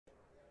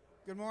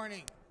Good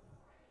morning.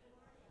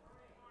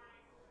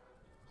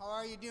 How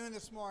are you doing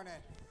this morning?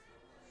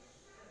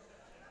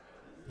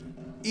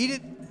 Eat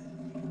it.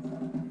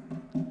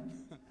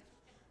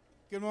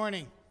 Good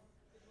morning.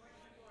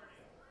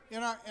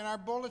 In our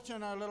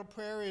bulletin, our little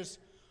prayer is,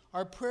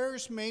 our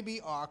prayers may be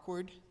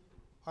awkward,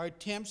 our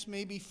attempts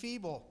may be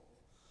feeble,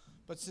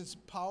 but since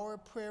the power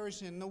of prayer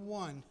is in the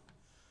one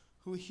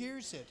who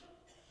hears it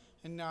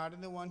and not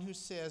in the one who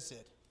says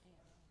it,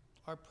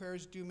 our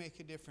prayers do make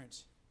a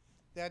difference.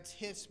 That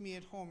hits me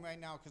at home right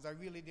now because I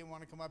really didn't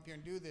want to come up here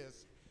and do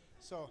this.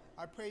 So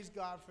I praise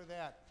God for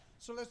that.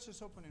 So let's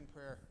just open in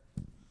prayer.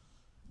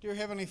 Dear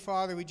Heavenly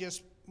Father, we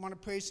just want to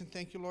praise and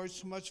thank you, Lord,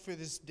 so much for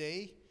this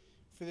day,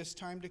 for this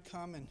time to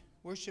come and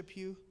worship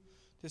you,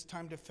 this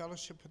time to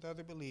fellowship with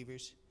other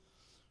believers.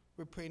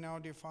 We pray now,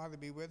 dear Father,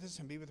 be with us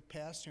and be with the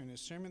pastor in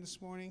his sermon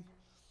this morning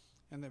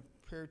and the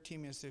prayer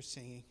team as they're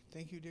singing.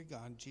 Thank you, dear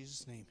God. In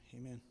Jesus' name,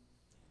 amen.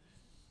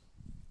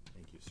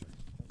 Thank you, sir.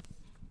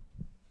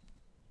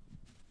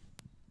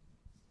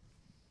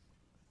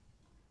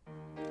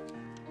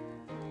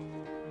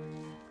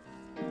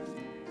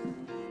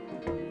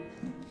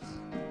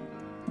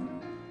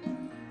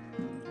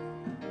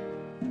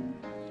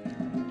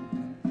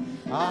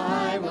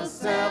 I will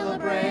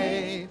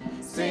celebrate,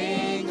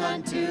 sing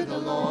unto the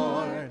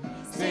Lord,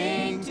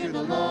 sing to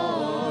the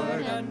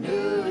Lord a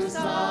new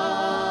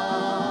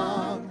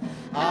song.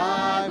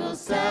 I will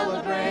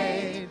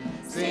celebrate,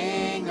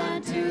 sing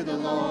unto the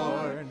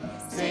Lord,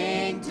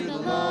 sing to the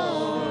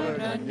Lord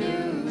a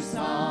new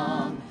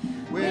song.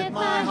 With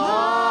my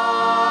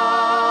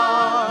heart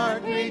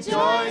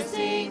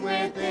rejoicing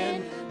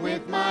within,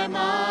 with my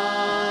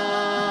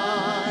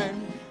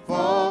mind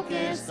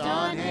focused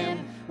on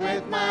Him,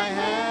 with my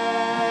hands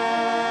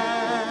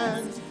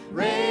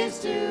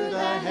raised to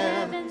the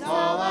heavens,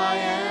 all I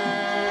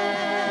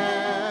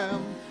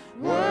am,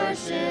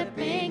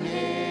 worshiping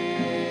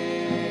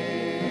Him.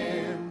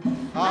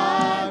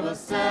 I will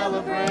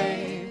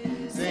celebrate,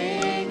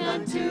 sing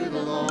unto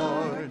the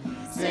Lord,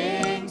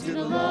 sing to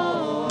the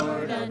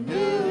Lord a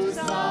new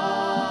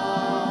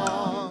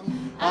song.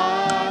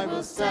 I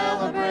will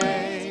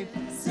celebrate,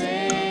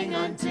 sing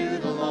unto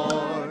the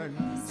Lord,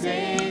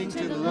 sing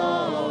to the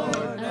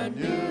Lord a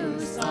new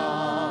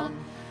song.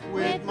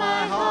 With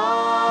my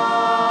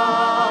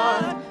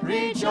heart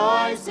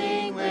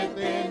rejoicing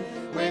within,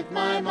 with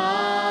my mind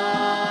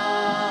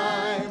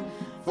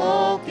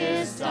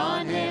focused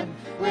on Him,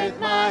 with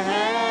my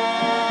hands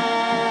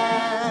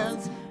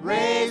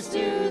raised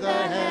to the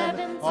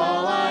heavens,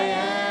 all I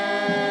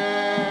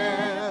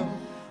am,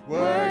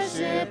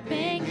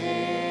 worshiping Him.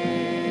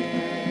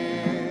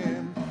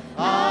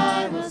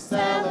 I will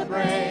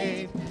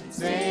celebrate,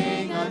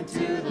 sing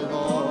unto the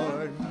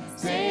Lord,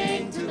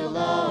 sing to the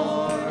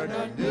Lord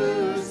a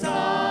new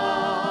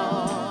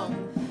song.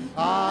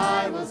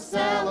 I will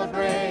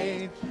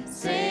celebrate,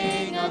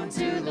 sing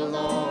unto the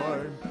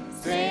Lord,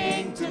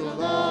 sing to the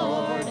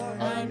Lord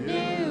a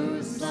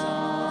new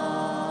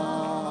song.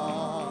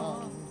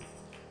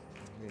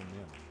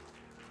 Amen.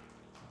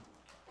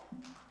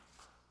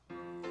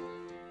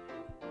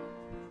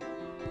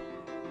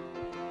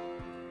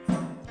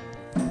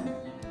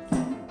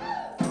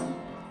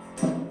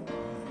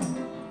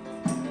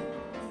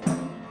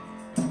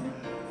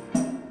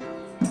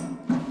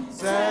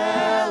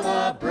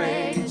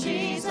 Celebrate,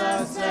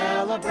 Jesus,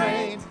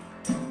 celebrate.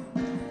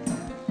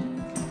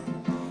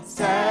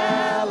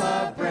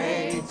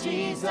 Celebrate,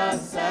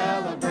 Jesus,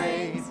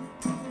 celebrate.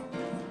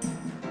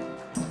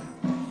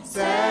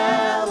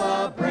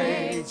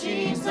 Celebrate,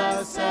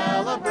 Jesus,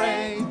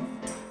 celebrate.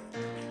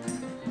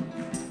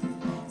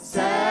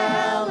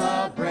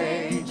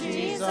 Celebrate,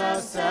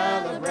 Jesus,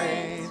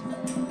 celebrate.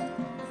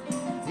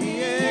 He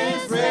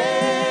is risen,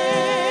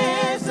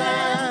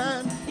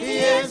 He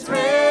is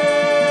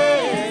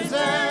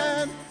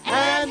risen,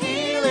 and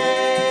He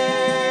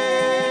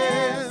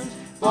lives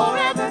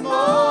forevermore.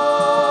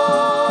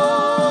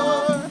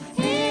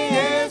 He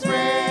is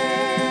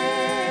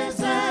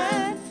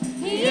risen,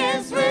 He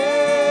is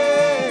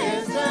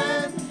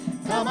risen.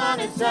 Come on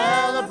and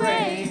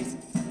celebrate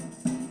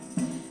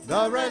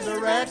the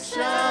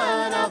resurrection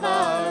of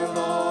our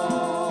Lord.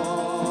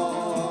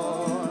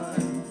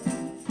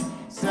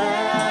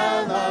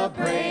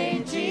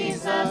 Celebrate,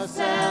 Jesus,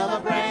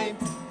 celebrate.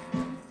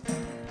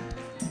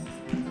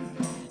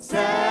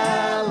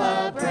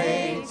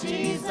 Celebrate,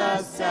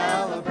 Jesus,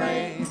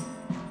 celebrate.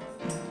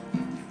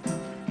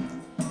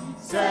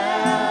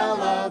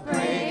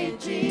 Celebrate,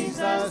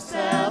 Jesus,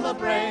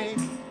 celebrate.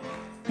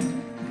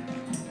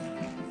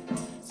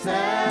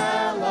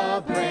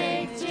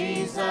 Celebrate,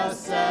 Jesus,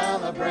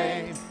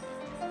 celebrate.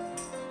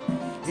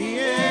 He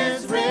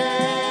is risen,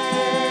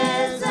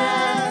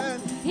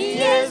 He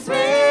is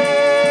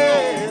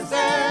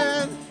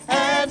risen,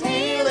 and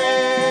He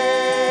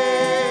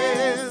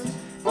lives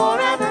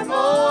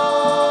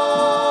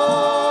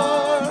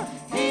forevermore.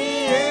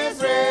 He is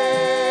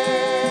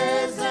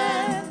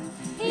risen,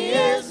 He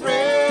is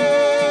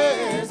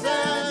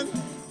risen.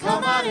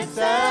 Come on and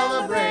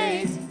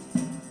celebrate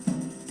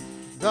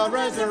the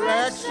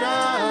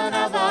resurrection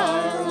of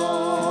our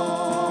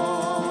Lord.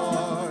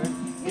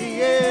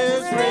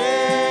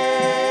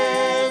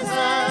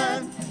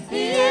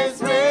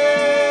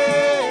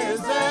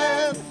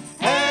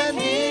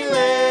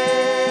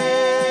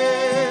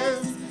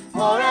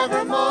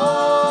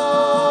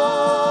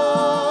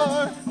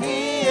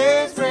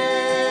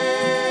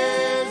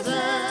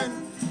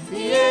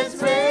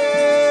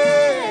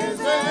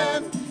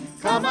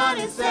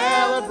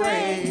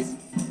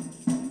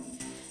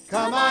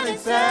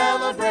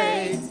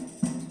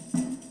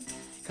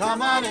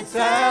 Come on and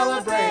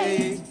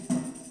celebrate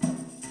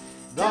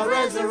the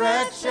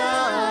resurrection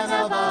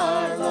of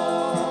our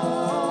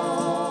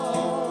Lord.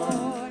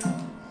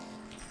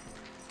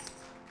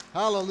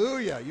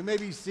 Hallelujah. You may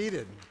be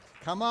seated.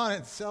 Come on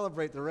and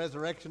celebrate the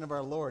resurrection of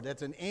our Lord.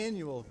 That's an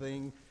annual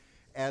thing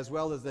as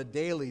well as a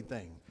daily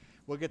thing.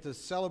 We'll get to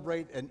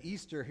celebrate an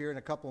Easter here in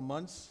a couple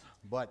months,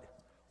 but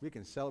we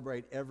can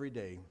celebrate every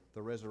day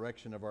the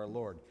resurrection of our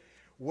Lord.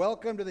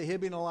 Welcome to the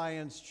Hibbing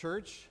Alliance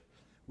Church.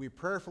 We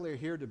prayerfully are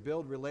here to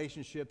build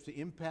relationships, to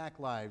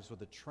impact lives with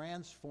the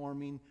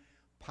transforming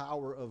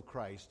power of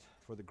Christ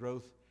for the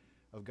growth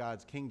of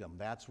God's kingdom.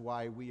 That's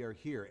why we are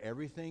here.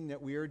 Everything that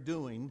we are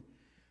doing,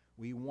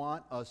 we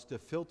want us to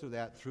filter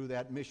that through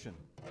that mission,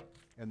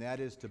 and that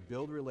is to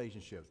build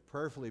relationships,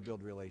 prayerfully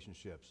build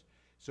relationships,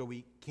 so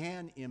we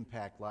can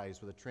impact lives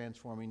with the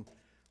transforming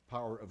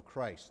power of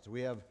Christ.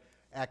 We have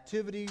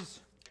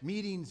activities,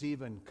 meetings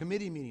even,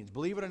 committee meetings,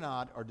 believe it or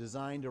not, are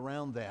designed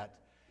around that,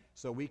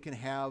 so we can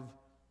have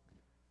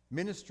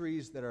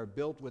ministries that are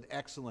built with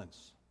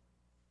excellence.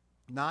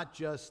 Not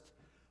just,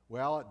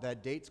 well,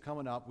 that date's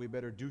coming up, we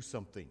better do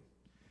something.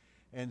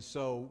 And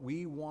so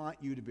we want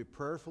you to be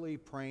prayerfully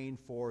praying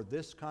for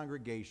this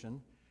congregation,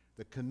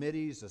 the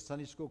committees, the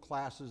Sunday school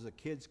classes, the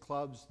kids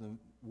clubs, the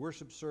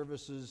worship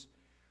services,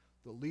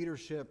 the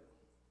leadership,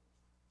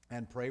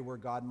 and pray where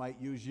God might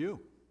use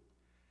you.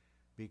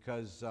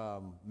 Because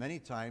many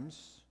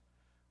times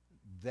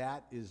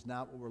that is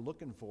not what we're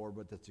looking for,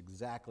 but that's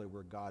exactly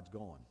where God's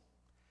going.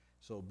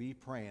 So be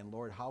praying,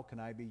 Lord, how can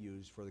I be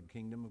used for the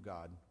kingdom of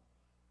God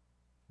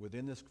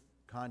within this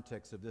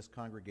context of this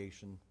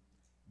congregation,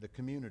 the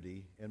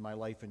community, and my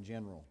life in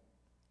general?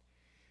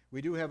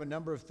 We do have a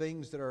number of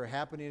things that are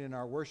happening in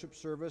our worship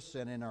service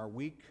and in our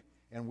week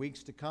and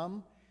weeks to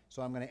come.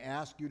 So I'm going to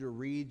ask you to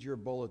read your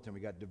bulletin. We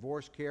got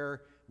divorce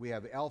care. We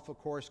have Alpha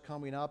course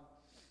coming up.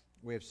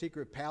 We have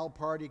Secret Pal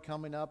Party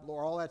coming up.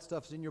 Lord, all that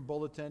stuff's in your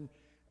bulletin.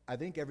 I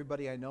think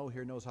everybody I know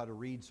here knows how to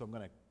read, so I'm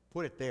going to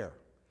put it there.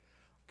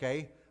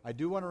 Okay? I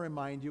do want to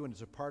remind you, and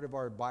it's a part of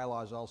our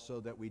bylaws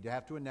also, that we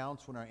have to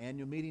announce when our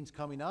annual meeting's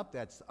coming up.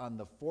 That's on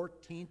the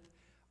 14th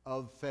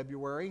of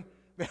February,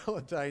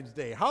 Valentine's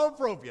Day. How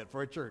appropriate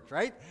for a church,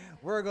 right?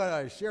 We're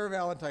going to share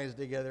Valentine's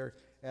together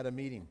at a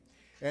meeting.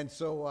 And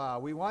so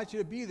we want you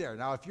to be there.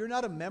 Now, if you're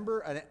not a member,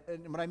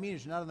 and what I mean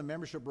is you're not on the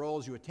membership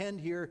rolls, you attend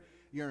here,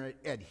 you're an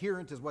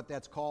adherent is what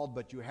that's called,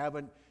 but you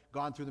haven't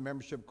gone through the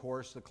membership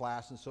course, the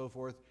class, and so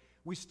forth,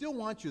 we still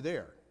want you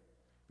there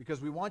because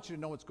we want you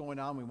to know what's going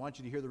on. We want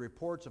you to hear the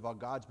reports of how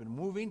God's been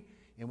moving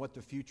and what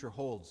the future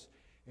holds.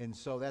 And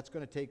so that's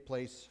going to take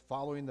place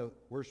following the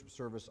worship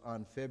service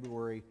on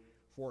February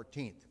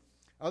 14th.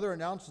 Other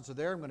announcements are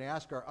there. I'm going to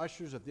ask our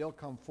ushers if they'll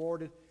come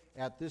forward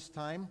at this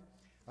time.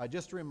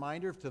 Just a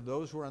reminder to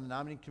those who are on the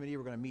nominating committee,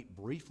 we're going to meet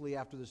briefly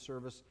after the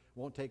service.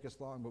 Won't take us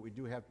long, but we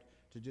do have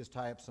to just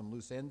tie up some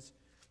loose ends.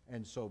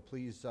 And so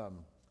please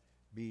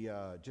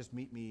just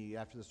meet me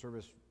after the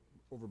service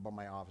over by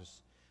my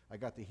office. I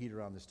got the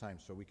heater on this time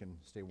so we can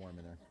stay warm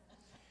in there.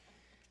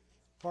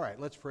 All right,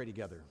 let's pray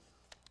together.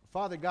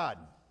 Father God,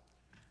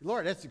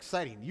 Lord, that's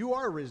exciting. You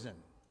are risen.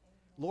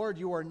 Lord,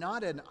 you are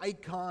not an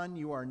icon.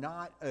 You are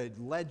not a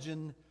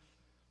legend.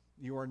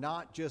 You are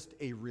not just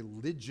a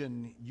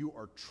religion. You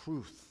are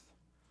truth.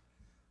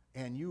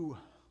 And you,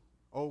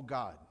 oh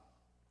God,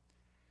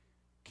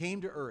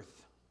 came to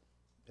earth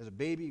as a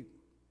baby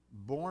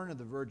born of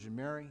the Virgin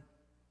Mary.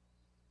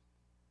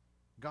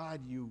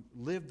 God, you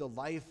lived the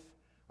life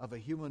of a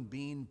human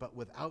being but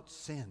without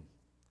sin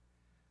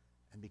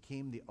and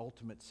became the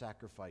ultimate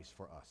sacrifice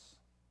for us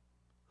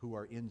who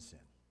are in sin.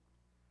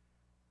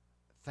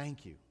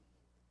 Thank you.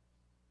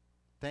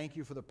 Thank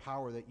you for the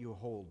power that you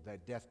hold,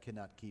 that death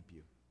cannot keep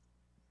you.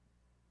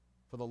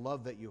 For the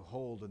love that you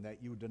hold and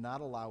that you do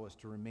not allow us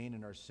to remain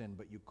in our sin,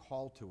 but you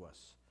call to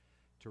us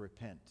to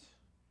repent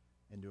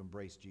and to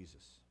embrace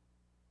Jesus.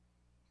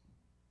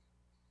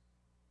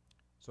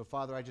 So,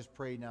 Father, I just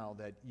pray now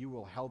that you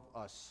will help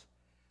us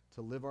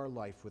to live our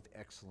life with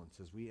excellence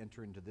as we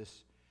enter into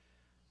this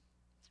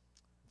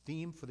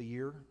theme for the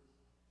year.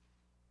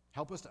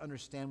 Help us to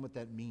understand what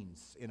that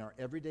means in our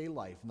everyday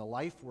life, in the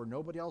life where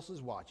nobody else is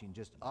watching,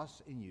 just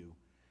us and you,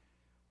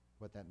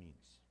 what that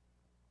means.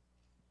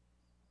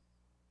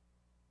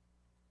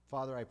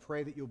 Father, I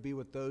pray that you'll be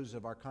with those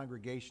of our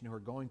congregation who are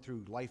going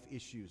through life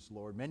issues,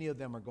 Lord. Many of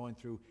them are going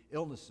through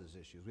illnesses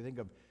issues. We think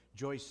of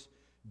Joyce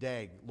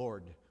Dagg,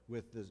 Lord,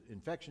 with the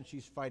infection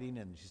she's fighting,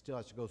 and she still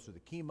has to go through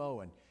the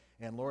chemo.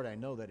 And Lord, I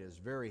know that is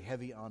very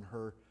heavy on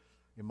her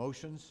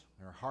emotions,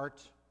 her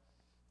heart.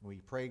 We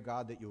pray,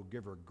 God, that you'll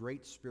give her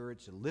great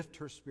spirits and lift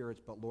her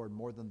spirits, but Lord,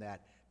 more than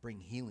that, bring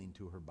healing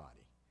to her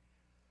body.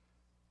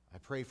 I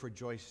pray for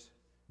Joyce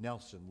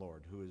Nelson,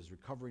 Lord, who is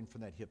recovering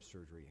from that hip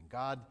surgery. And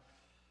God,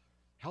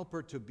 help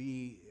her to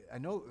be, I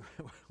know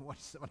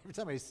every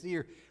time I see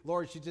her,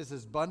 Lord, she's just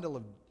this bundle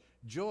of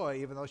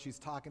joy, even though she's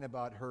talking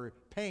about her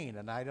pain.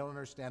 And I don't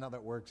understand how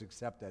that works,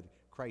 except that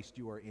Christ,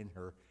 you are in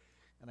her.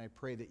 And I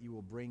pray that you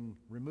will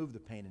remove the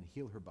pain and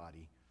heal her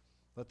body.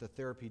 Let the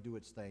therapy do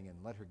its thing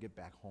and let her get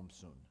back home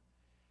soon.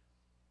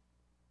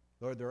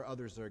 Lord, there are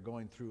others that are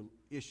going through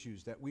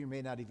issues that we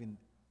may not even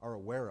are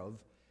aware of,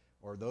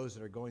 or those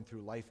that are going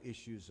through life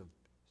issues of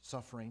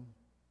suffering,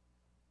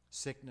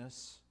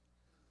 sickness,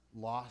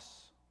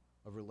 loss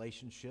of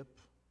relationship,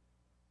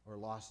 or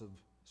loss of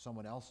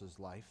someone else's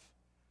life.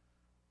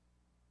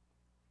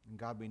 And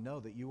God, we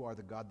know that you are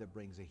the God that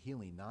brings a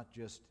healing, not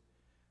just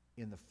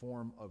in the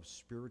form of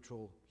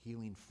spiritual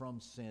healing from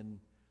sin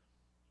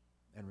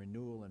and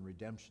renewal and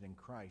redemption in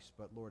Christ,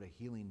 but Lord, a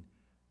healing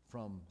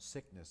from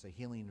sickness, a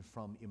healing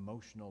from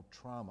emotional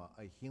trauma,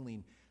 a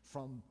healing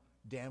from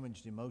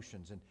damaged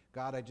emotions. And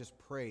God, I just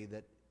pray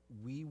that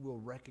we will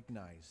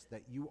recognize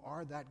that you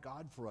are that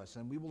God for us,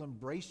 and we will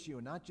embrace you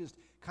and not just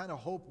kind of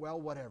hope,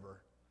 well,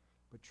 whatever,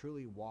 but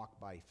truly walk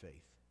by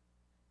faith.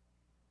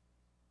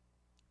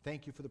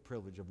 Thank you for the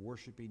privilege of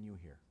worshiping you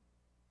here.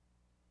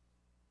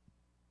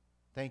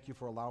 Thank you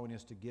for allowing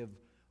us to give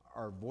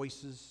our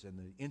voices and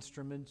the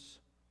instruments,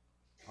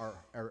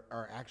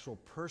 our actual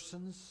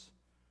persons,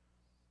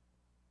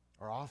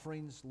 our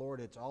offerings. Lord,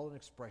 it's all an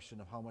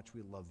expression of how much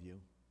we love you.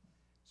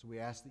 So we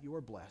ask that you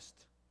are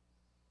blessed,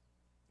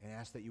 and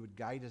ask that you would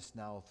guide us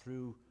now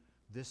through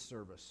this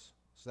service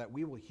so that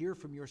we will hear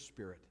from your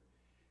Spirit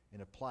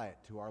and apply it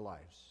to our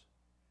lives,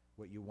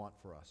 what you want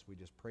for us. We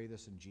just pray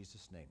this in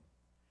Jesus' name.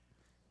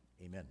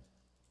 Amen.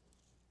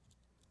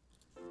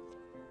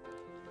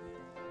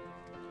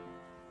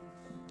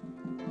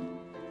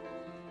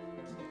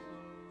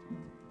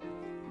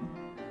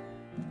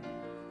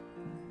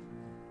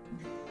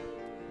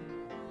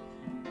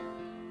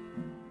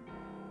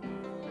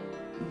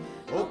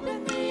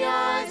 Open the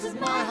eyes of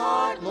my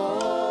heart,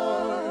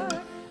 Lord.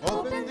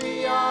 Open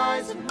the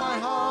eyes of my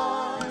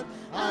heart.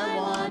 I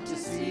want to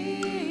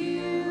see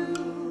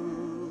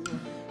you.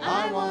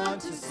 I want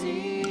to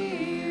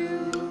see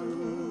you.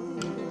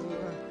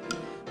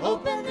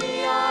 Open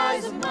the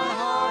eyes of my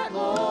heart,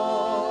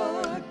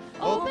 Lord.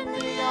 Open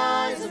the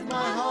eyes of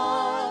my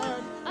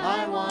heart.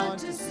 I want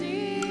to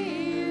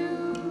see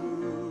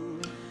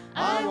you.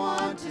 I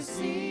want to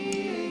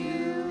see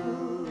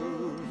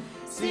you.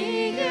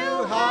 See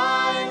you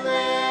high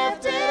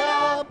lifted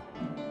up,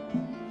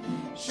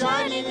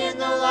 shining in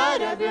the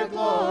light of your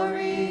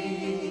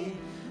glory.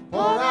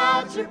 Pour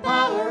out your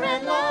power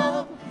and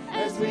love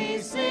as we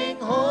sing,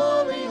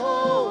 holy,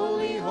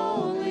 holy,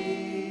 holy.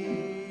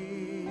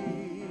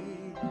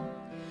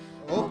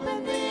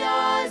 Open the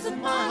eyes of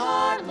my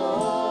heart,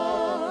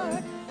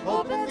 Lord.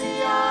 Open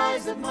the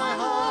eyes of my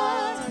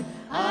heart.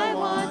 I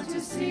want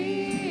to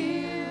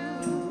see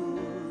you.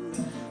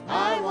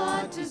 I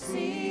want to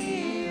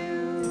see you.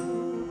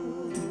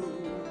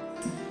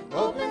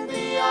 Open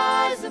the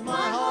eyes of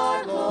my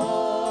heart,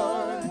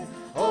 Lord.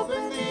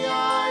 Open the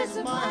eyes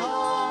of my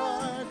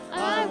heart.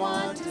 I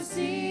want to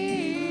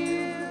see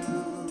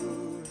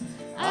you.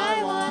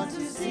 I want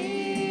to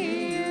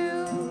see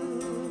you.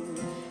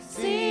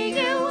 See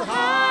you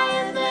high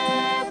and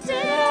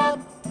lifted up,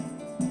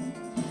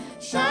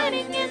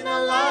 shining in the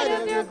light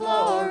of your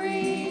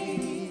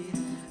glory.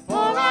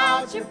 Pour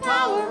out your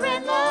power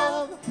and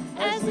love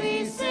as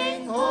we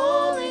sing,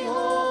 holy,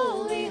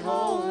 holy,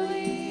 holy.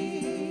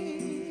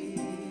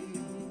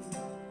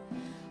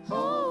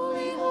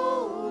 Holy,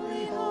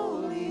 holy,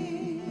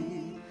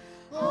 holy.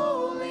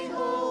 Holy,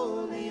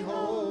 holy,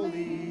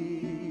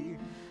 holy.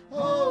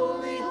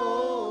 Holy,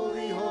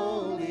 holy,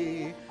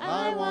 holy.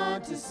 I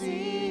want to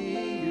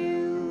see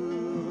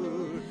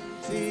you.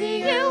 See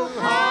you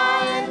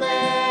high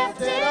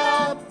lifted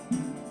up,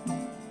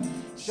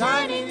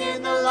 shining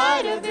in the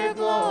light of your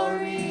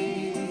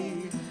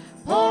glory.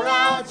 Pour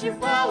out your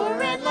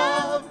power and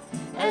love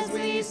as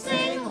we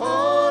sing,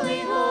 holy,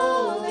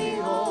 holy,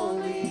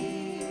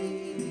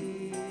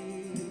 holy.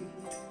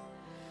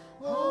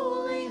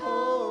 Holy,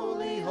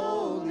 holy,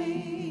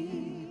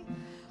 holy.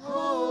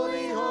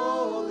 Holy,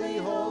 holy,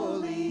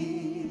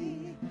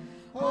 holy.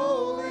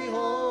 Holy,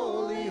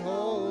 holy,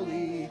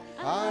 holy.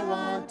 I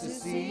want to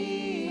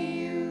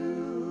see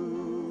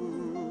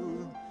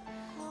you.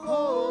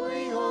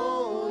 Holy,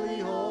 holy,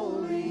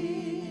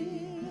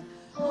 holy.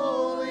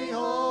 Holy,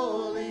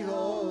 holy,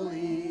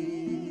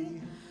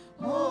 holy.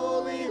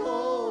 Holy,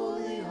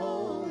 holy,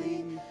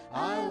 holy.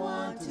 I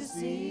want to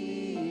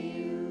see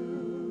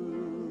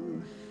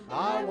you.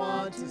 I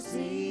want to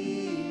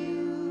see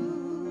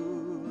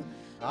you.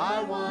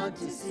 I want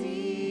to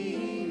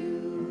see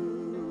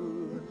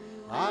you.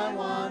 I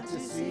want to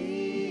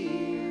see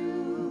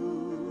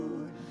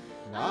you.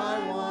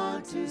 I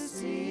want to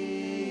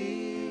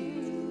see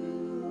you.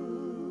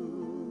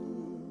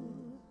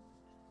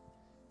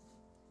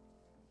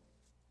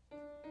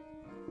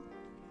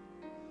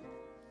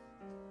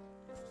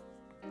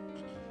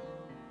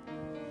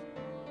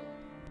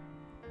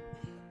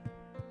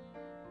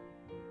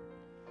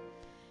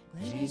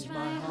 Change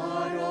my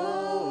heart,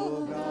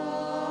 oh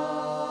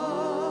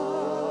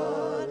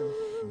God,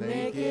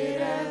 make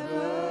it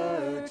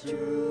ever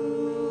true.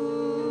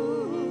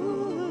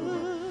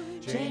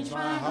 Change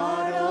my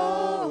heart,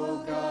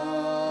 oh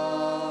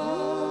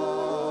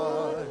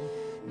God,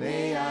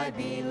 may I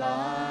be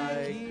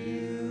like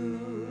you.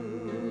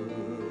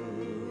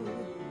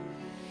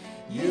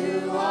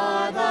 You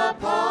are the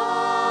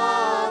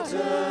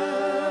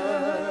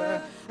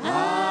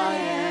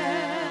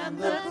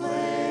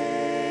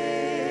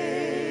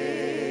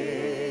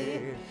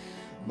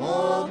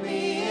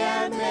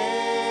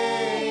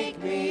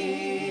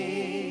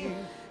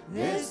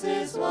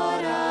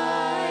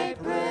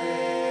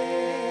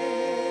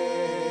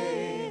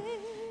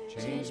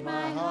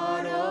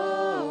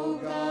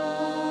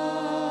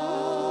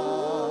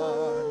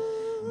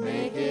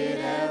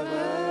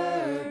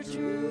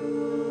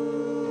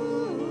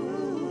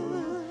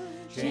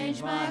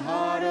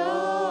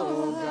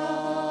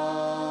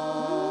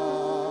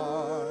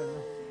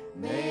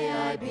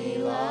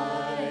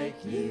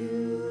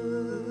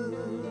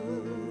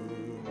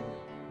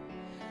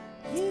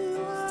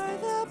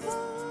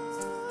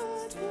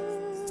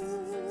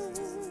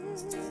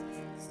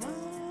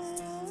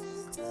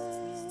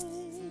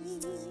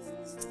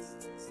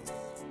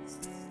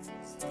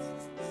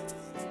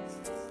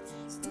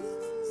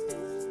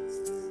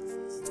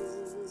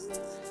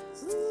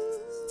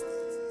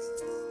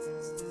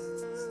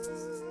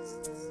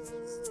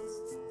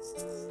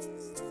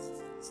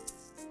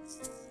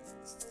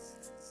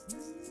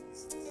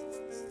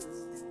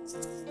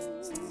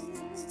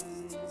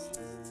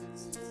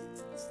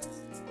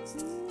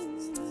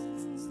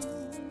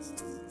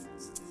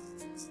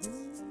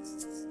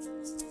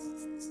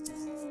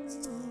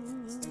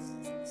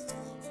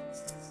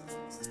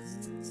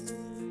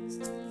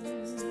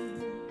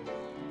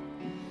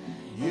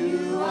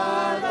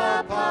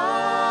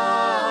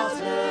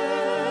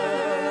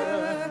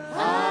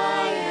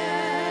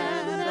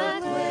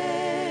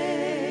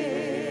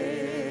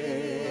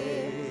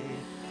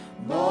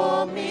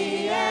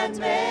and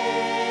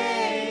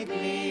make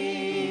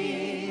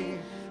me.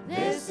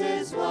 This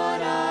is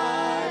what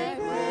I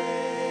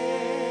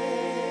pray.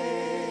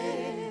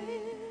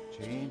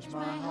 Change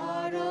my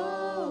heart,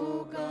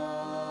 oh God.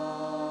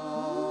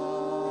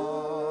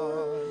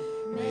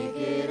 Make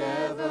it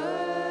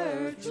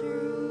ever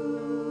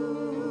true.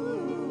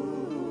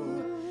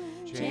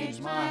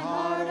 Change my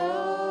heart,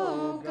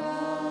 oh God.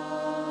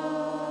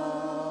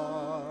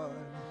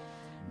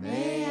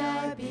 May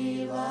I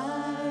be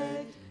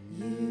like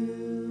you.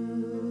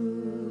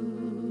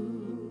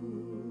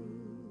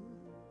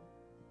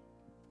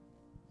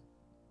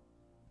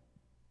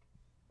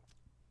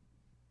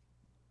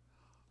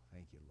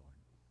 Thank you, Lord.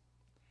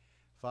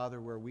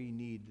 Father, where we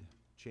need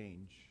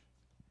change,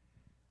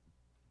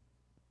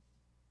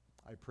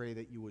 I pray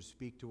that you would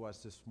speak to us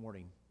this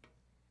morning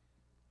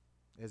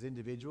as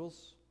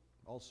individuals,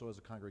 also as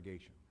a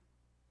congregation.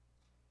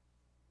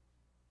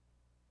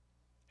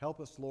 Help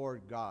us,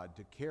 Lord God,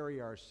 to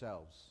carry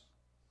ourselves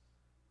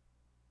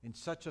in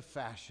such a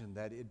fashion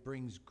that it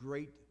brings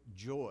great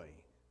joy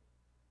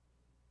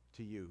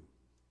to you.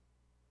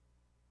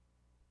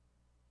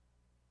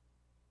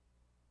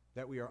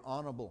 That we are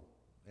honorable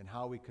in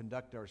how we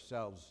conduct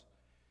ourselves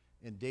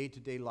in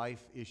day-to-day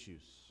life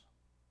issues.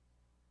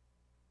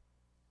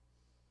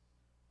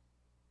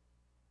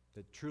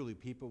 That truly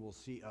people will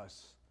see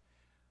us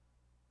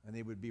and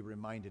they would be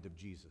reminded of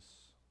Jesus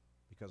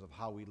because of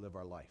how we live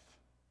our life.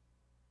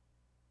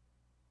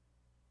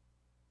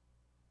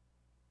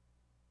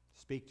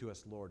 Speak to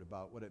us, Lord,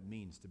 about what it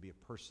means to be a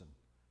person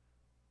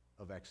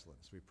of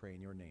excellence. We pray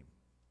in your name.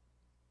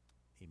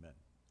 Amen.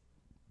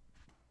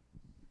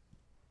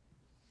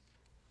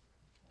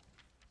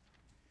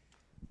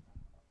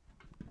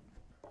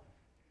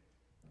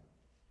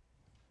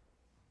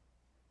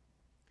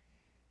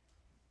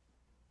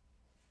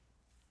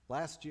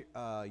 Last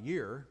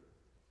year,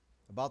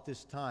 about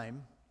this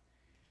time,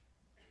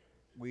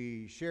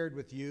 we shared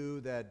with you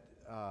that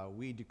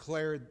we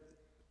declared,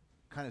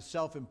 kind of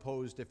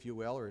self-imposed, if you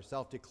will, or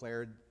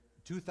self-declared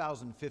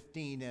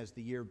 2015 as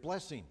the year of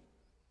blessing.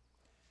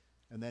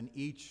 And then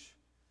each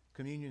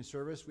communion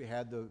service, we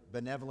had the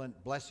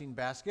benevolent blessing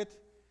basket,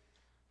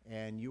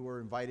 and you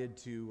were invited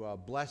to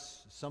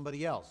bless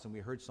somebody else. And we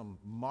heard some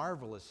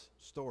marvelous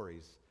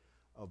stories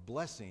of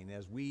blessing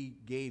as we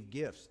gave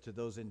gifts to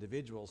those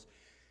individuals.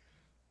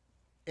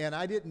 And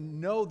I didn't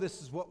know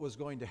this is what was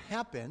going to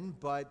happen,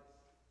 but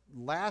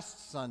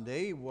last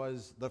Sunday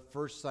was the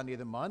first Sunday of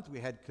the month. We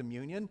had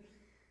communion,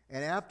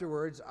 and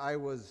afterwards I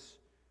was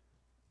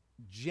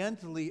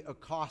gently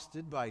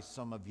accosted by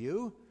some of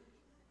you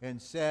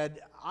and said,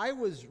 I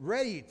was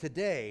ready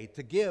today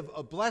to give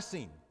a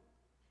blessing.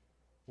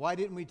 Why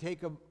didn't we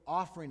take an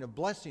offering of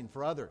blessing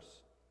for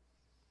others?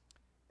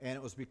 And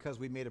it was because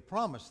we made a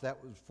promise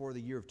that was for the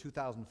year of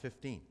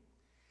 2015.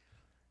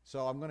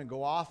 So I'm going to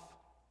go off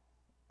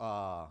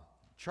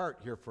chart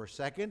here for a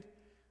second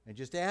and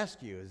just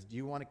ask you, do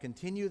you want to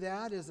continue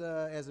that as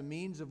a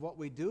means of what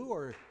we do,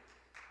 or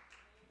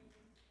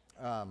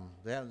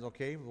that is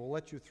okay? We'll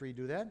let you three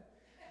do that.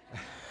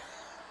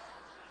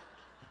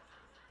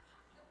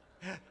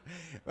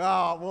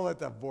 Well, we'll let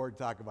the board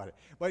talk about it.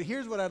 But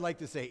here's what I'd like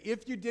to say.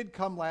 If you did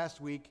come last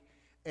week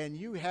and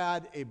you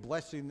had a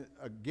blessing,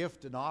 a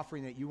gift, an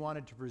offering that you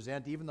wanted to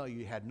present, even though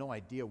you had no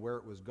idea where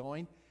it was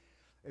going,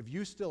 if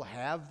you still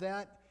have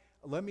that,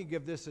 let me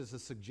give this as a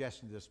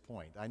suggestion at this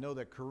point. I know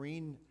that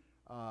Corrine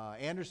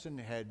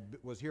Anderson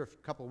was here a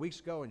couple of weeks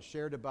ago and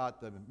shared about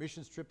the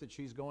missions trip that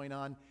she's going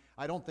on.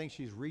 I don't think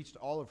she's reached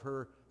all of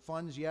her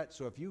funds yet,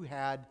 so if you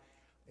had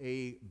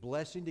a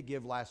blessing to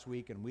give last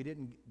week and we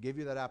didn't give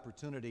you that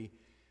opportunity,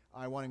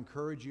 I want to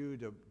encourage you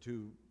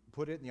to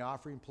put it in the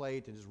offering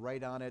plate and just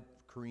write on it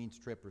Corrine's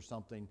trip or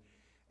something,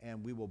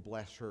 and we will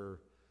bless her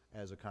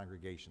as a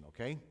congregation,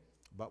 okay?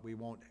 But we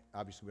won't,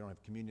 obviously we don't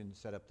have communion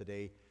set up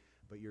today,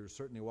 but you're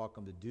certainly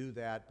welcome to do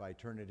that by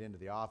turning it into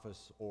the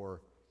office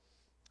or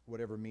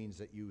whatever means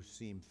that you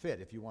seem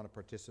fit if you want to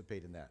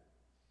participate in that.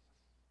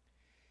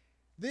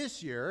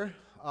 This year,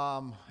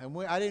 I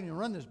didn't even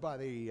run this by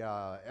the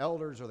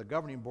elders or the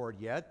governing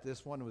board yet.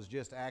 This one was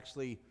just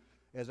actually,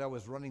 as I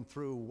was running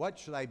through, what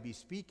should I be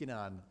speaking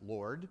on,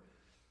 Lord?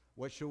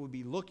 What should we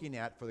be looking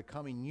at for the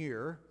coming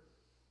year?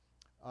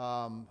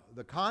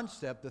 The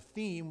concept, the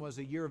theme was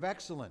a year of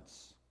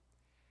excellence.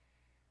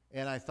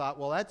 And I thought,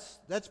 well,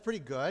 that's pretty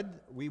good.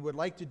 We would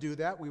like to do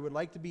that. We would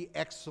like to be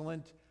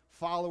excellent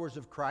followers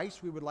of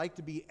Christ. We would like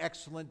to be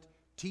excellent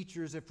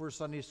teachers if we're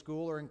Sunday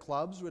school or in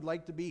clubs. We'd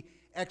like to be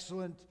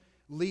excellent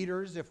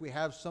leaders if we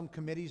have some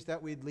committees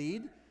that we'd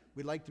lead.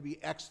 We'd like to be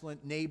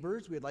excellent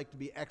neighbors. We'd like to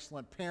be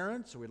excellent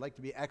parents. Or we'd like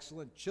to be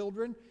excellent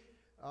children.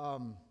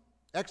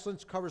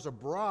 Excellence covers a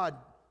broad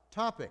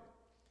topic.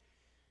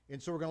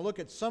 And so we're going to look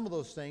at some of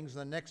those things in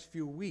the next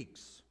few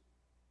weeks.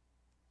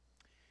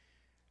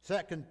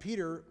 2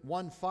 Peter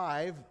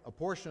 1:5, a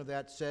portion of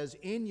that says,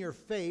 in your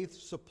faith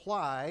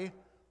supply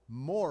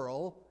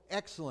moral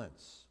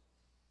excellence.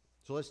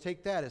 So let's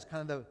take that as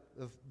kind of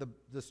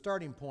the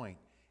starting point.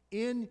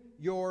 In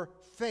your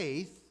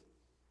faith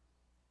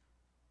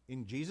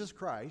in Jesus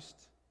Christ,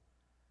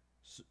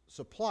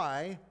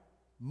 supply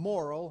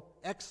moral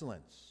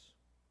excellence.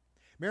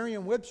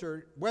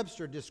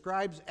 Merriam-Webster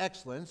describes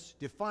excellence,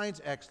 defines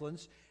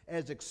excellence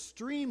as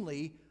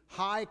extremely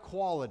high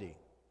quality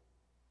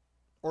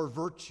or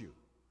virtue.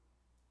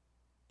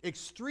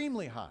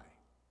 Extremely high.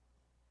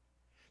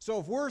 So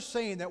if we're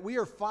saying that we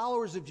are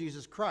followers of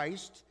Jesus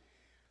Christ,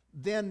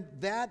 then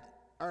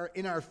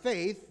in our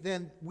faith,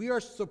 then we are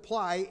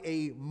supply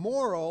a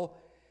moral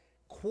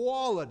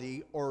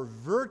quality or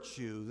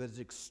virtue that is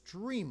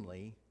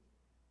extremely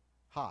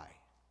high.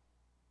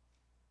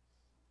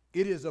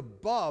 It is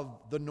above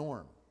the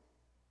norm.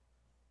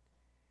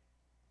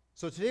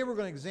 So today we're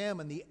going to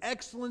examine the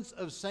excellence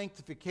of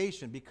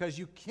sanctification, because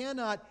you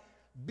cannot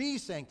be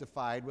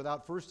sanctified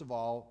without, first of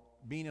all,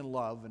 being in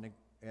love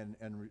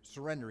and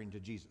surrendering to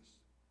Jesus.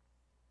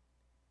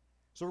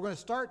 So we're going to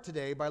start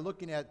today by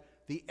looking at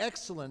the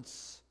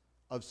excellence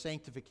of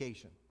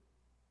sanctification.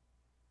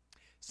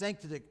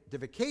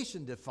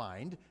 Sanctification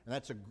defined, and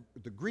that's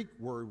the Greek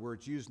word where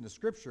it's used in the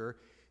Scripture,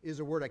 is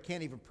a word I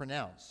can't even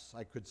pronounce.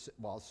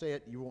 I'll say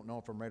it, you won't know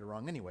if I'm right or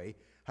wrong anyway.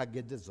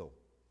 Hagedizo.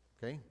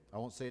 Okay? I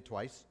won't say it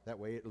twice. That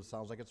way it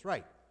sounds like it's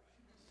right.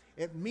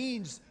 It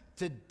means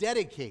to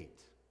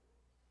dedicate,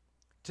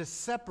 to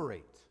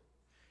separate,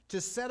 to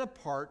set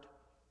apart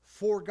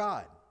for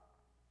God.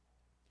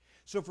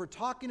 So if we're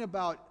talking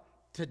about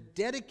to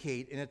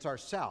dedicate, and it's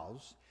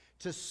ourselves,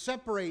 to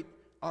separate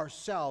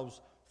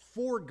ourselves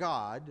for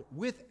God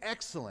with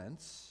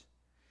excellence,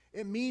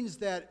 it means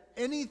that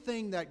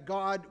anything that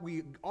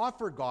we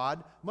offer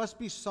God must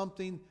be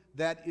something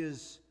that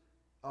is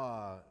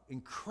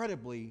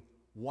incredibly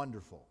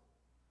wonderful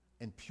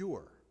and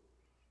pure.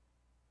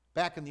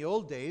 Back in the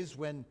old days,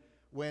 when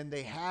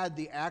they had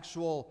the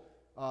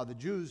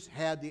Jews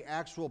had the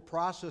actual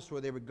process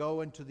where they would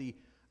go into the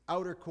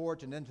outer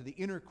court and then to the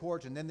inner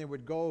court, and then they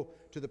would go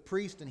to the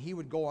priest, and he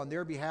would go on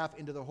their behalf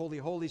into the Holy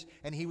of Holies,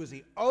 and he was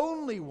the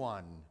only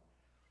one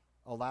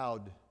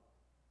allowed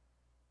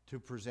to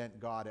present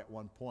God at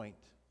one point,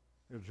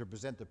 or to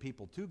present the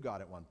people to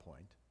God at one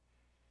point.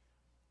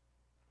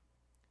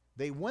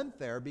 They went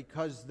there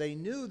because they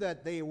knew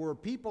that they were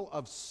people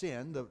of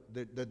sin.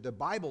 The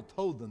Bible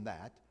told them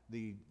that.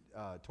 The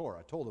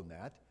Torah told them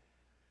that.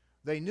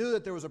 They knew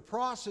that there was a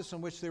process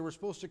in which they were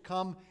supposed to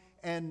come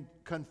and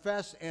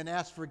confess and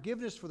ask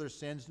forgiveness for their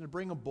sins, and to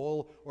bring a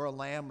bull or a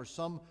lamb or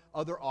some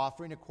other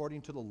offering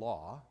according to the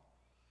law.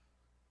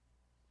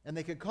 And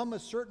they could come a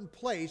certain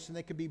place, and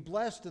they could be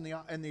blessed, and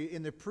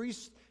the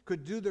priests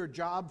could do their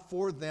job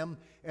for them.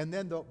 And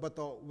then, but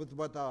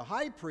the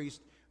high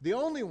priest, the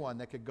only one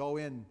that could go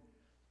in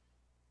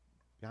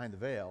behind the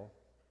veil.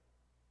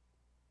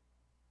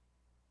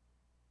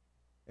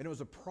 And it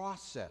was a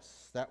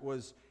process that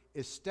was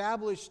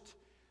established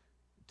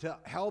to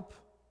help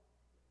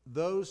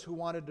those who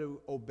wanted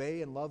to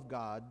obey and love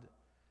God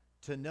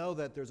to know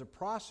that there's a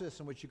process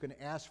in which you can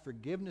ask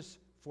forgiveness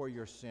for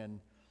your sin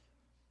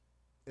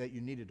that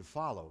you needed to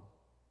follow.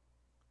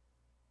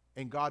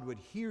 And God would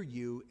hear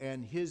you,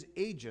 and his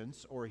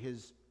agents or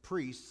his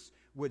priests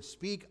would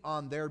speak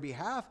on their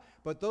behalf,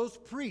 but those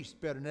priests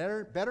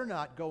better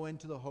not go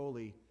into the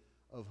Holy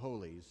of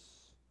Holies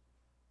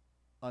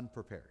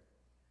unprepared.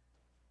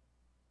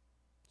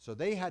 So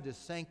they had to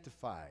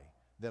sanctify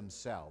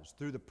themselves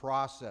through the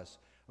process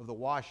of the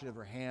washing of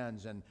their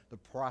hands and the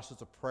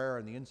process of prayer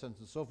and the incense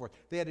and so forth.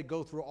 They had to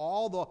go through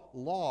all the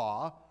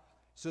law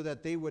so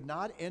that they would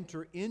not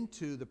enter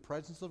into the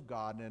presence of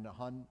God in an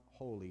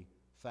unholy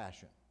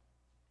fashion.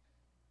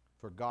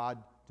 For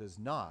God does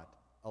not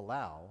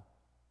allow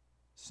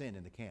sin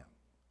in the camp.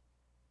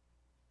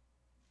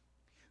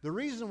 The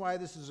reason why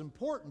this is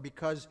important,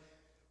 because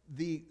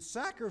the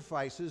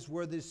sacrifices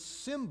were this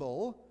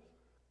symbol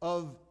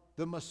of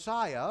the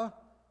Messiah,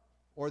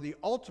 or the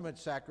ultimate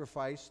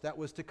sacrifice that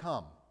was to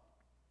come,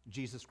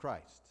 Jesus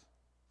Christ.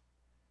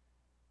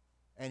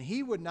 And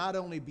he would not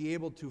only be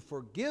able to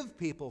forgive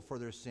people for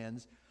their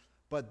sins,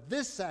 but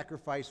this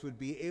sacrifice would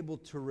be able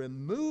to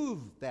remove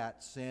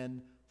that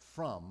sin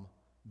from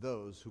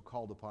those who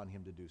called upon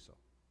him to do so.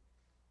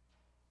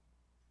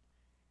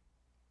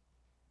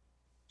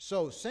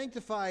 So,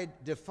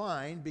 sanctified,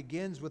 defined,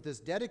 begins with this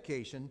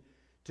dedication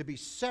to be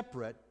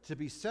separate, to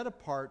be set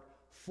apart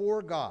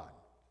for God.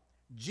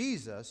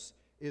 Jesus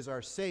is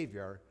our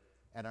Savior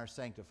and our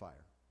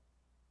sanctifier.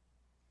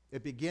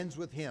 It begins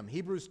with him.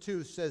 Hebrews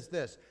 2 says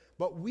this,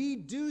 "But we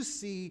do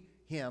see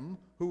him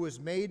who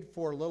was made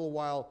for a little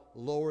while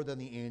lower than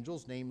the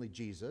angels, namely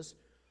Jesus,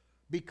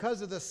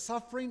 because of the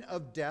suffering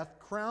of death,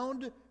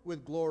 crowned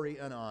with glory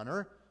and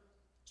honor,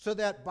 so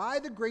that by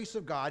the grace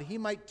of God he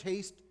might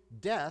taste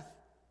death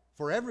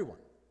for everyone.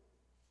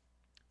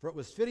 For it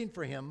was fitting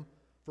for him,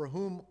 for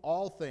whom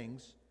all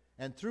things,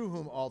 and through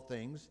whom all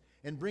things,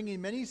 in bringing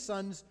many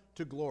sons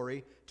to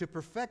glory, to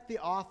perfect the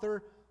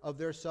author of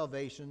their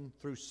salvation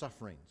through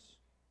sufferings.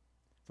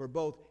 For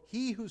both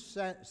he who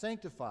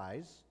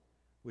sanctifies,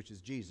 which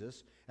is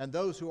Jesus, and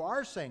those who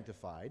are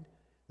sanctified,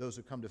 those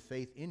who come to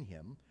faith in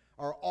him,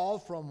 are all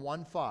from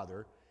one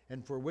Father,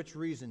 and for which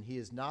reason he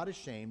is not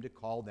ashamed to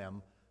call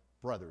them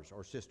brothers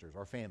or sisters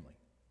or family.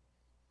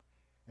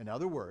 In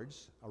other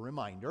words, a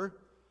reminder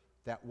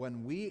that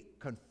when we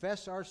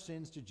confess our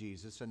sins to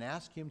Jesus and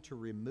ask Him to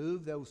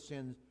remove those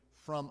sins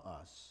from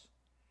us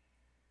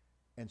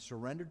and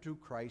surrender to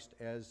Christ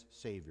as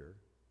Savior,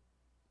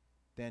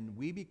 then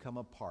we become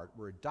a part,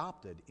 we're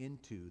adopted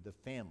into the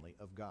family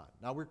of God.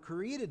 Now, we're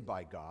created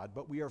by God,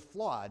 but we are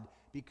flawed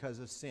because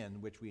of sin,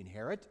 which we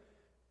inherit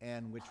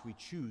and which we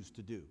choose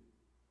to do.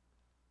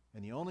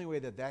 And the only way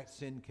that that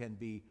sin can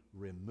be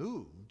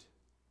removed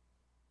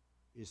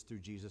is through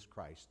Jesus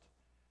Christ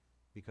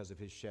because of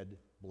His shed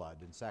blood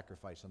and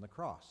sacrifice on the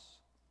cross.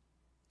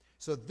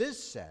 So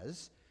this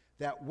says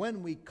that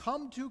when we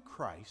come to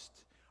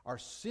Christ, our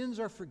sins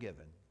are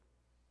forgiven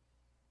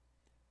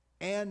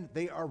and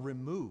they are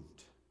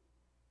removed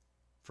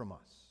from us.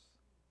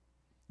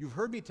 You've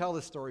heard me tell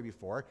this story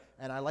before,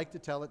 and I like to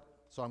tell it,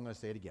 so I'm going to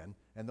say it again.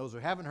 And those who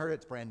haven't heard it,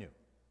 it's brand new.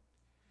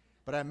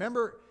 But I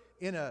remember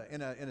in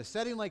a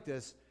setting like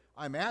this,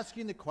 I'm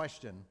asking the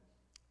question,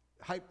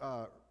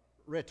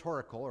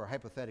 rhetorical or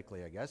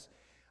hypothetically, I guess.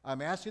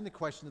 I'm asking the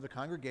question of the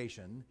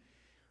congregation,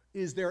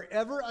 is there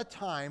ever a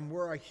time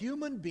where a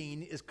human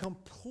being is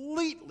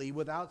completely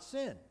without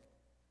sin?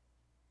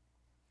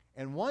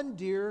 And one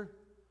dear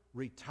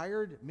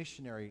retired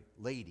missionary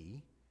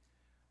lady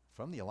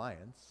from the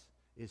Alliance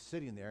is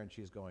sitting there and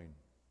she's going,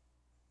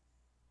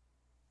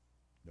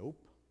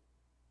 nope.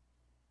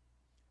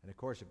 And of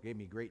course, it gave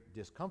me great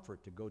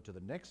discomfort to go to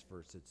the next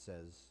verse that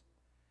says,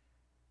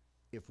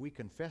 if we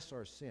confess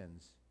our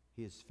sins,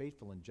 He is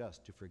faithful and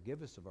just to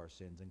forgive us of our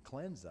sins and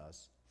cleanse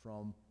us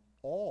from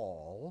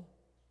all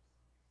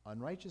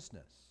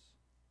unrighteousness.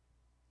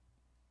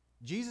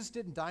 Jesus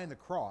didn't die on the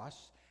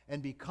cross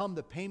and become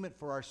the payment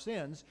for our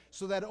sins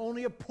so that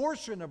only a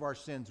portion of our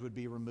sins would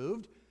be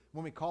removed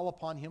when we call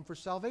upon Him for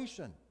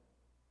salvation.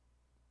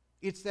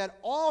 It's that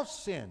all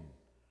sin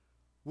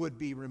would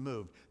be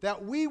removed,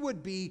 that we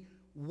would be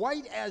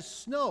white as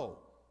snow.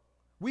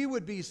 We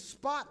would be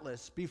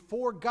spotless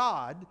before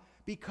God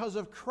because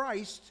of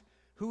Christ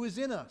who is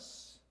in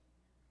us.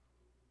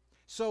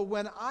 So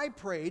when I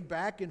prayed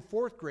back in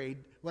 4th grade,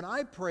 when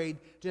I prayed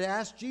to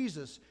ask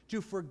Jesus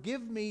to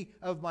forgive me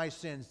of my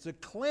sins, to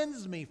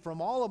cleanse me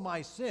from all of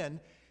my sin,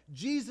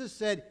 Jesus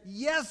said,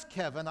 yes,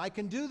 Kevin, I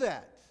can do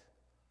that.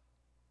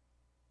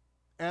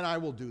 And I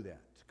will do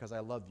that because I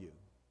love you.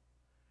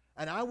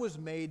 And I was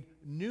made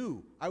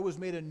new. I was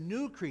made a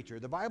new creature.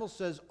 The Bible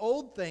says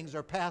old things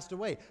are passed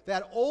away.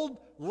 That old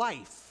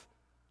life,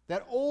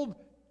 that old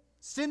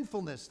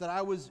sinfulness that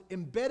I was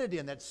embedded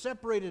in, that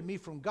separated me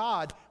from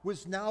God,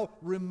 was now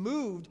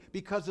removed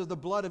because of the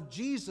blood of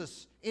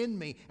Jesus in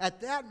me.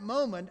 At that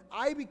moment,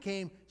 I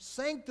became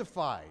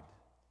sanctified,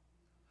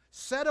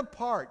 set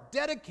apart,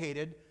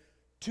 dedicated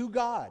to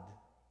God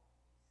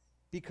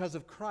because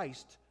of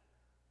Christ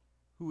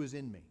who is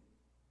in me.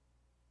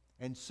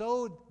 And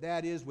so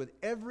that is with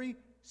every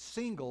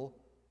single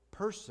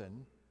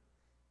person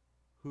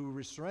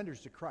who surrenders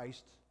to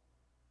Christ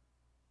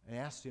and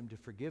asks Him to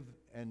forgive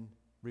and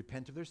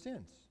repent of their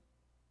sins.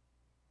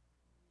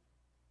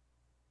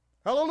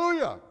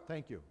 Hallelujah!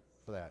 Thank you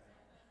for that.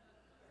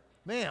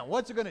 Man,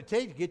 what's it going to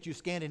take to get you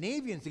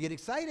Scandinavians to get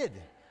excited?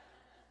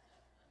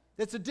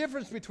 That's the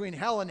difference between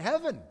hell and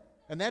heaven.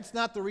 And that's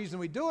not the reason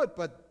we do it,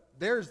 but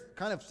there's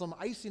kind of some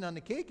icing on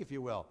the cake, if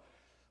you will.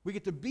 We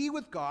get to be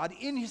with God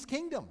in His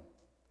kingdom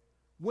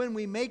when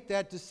we make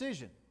that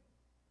decision.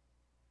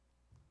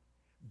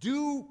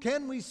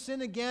 Can we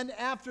sin again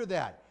after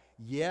that?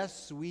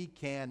 Yes, we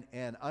can,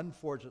 and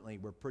unfortunately,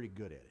 we're pretty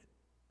good at it.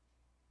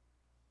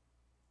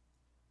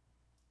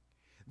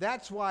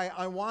 That's why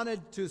I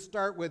wanted to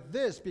start with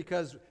this,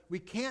 because we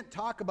can't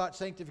talk about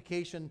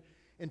sanctification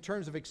in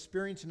terms of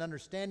experience and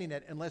understanding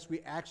it unless we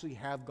actually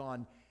have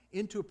gone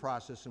into a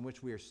process in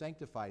which we are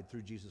sanctified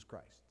through Jesus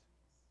Christ.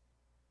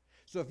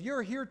 So if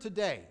you're here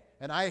today,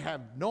 and I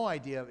have no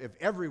idea if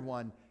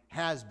everyone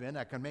has been,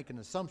 I can make an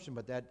assumption,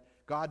 but that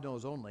God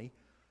knows only.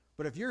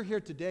 But if you're here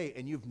today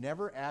and you've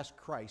never asked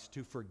Christ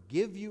to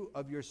forgive you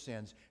of your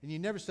sins, and you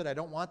never said, I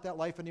don't want that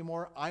life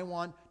anymore, I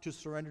want to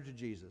surrender to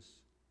Jesus.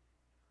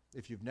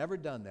 If you've never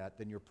done that,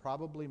 then you're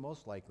probably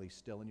most likely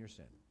still in your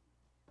sin.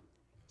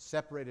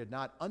 Separated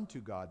not unto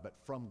God, but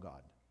from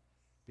God,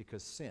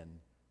 because sin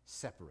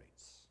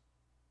separates.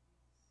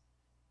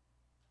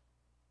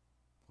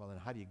 Well, then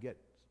how do you get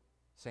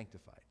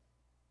sanctified?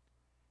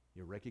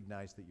 You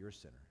recognize that you're a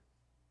sinner.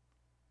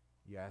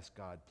 You ask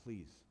God,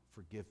 please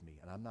forgive me.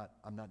 And I'm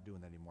not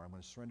doing that anymore. I'm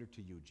going to surrender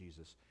to you,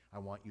 Jesus. I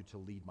want you to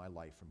lead my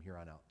life from here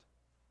on out.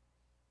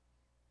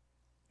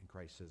 And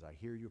Christ says, I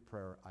hear your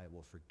prayer. I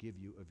will forgive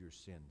you of your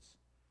sins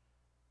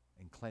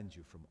and cleanse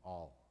you from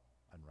all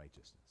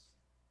unrighteousness.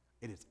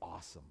 It is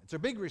awesome. It's a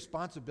big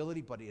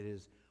responsibility, but it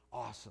is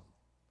awesome.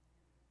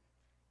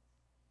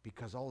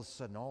 Because all of a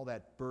sudden, all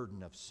that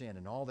burden of sin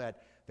and all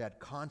that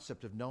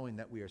concept of knowing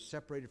that we are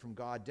separated from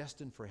God,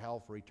 destined for hell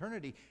for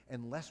eternity,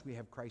 unless we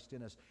have Christ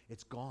in us,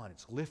 it's gone,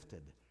 it's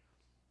lifted,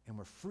 and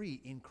we're free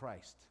in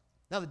Christ.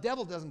 Now, the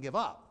devil doesn't give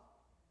up.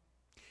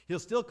 He'll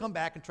still come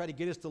back and try to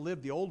get us to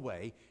live the old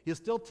way. He'll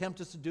still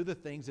tempt us to do the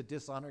things that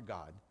dishonor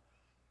God.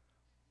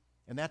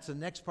 And that's the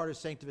next part of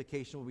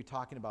sanctification we'll be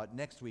talking about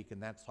next week,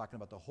 and that's talking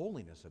about the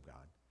holiness of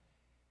God.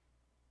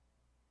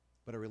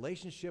 But a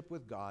relationship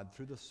with God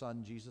through the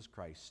Son, Jesus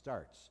Christ,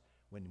 starts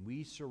when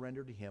we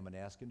surrender to Him and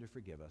ask Him to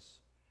forgive us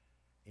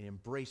and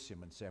embrace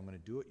Him and say, I'm going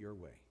to do it your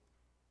way.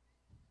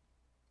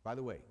 By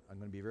the way, I'm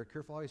going to be very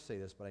careful how I say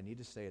this, but I need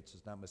to say it so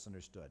it's not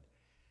misunderstood.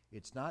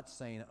 It's not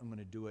saying I'm going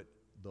to do it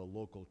the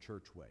local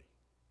church way.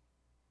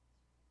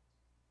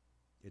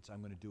 It's I'm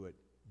going to do it,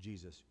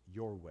 Jesus,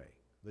 your way.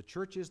 The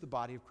church is the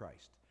body of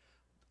Christ.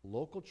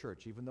 Local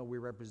church, even though we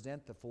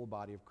represent the full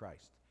body of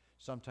Christ,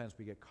 sometimes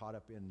we get caught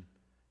up in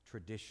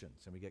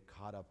traditions, and we get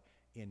caught up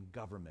in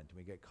government, and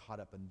we get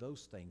caught up in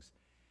those things.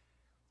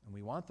 And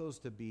we want those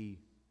to be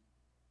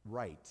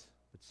right,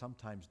 but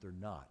sometimes they're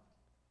not.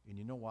 And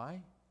you know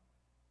why?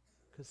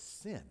 Because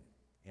sin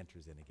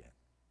enters in again.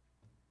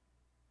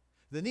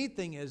 The neat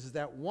thing is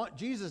that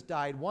Jesus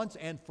died once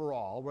and for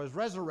all, was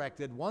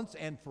resurrected once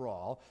and for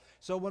all.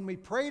 So when we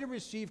pray to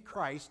receive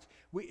Christ,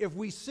 if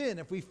we sin,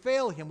 if we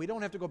fail Him, we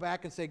don't have to go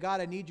back and say,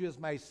 God, I need you as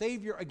my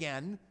Savior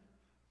again.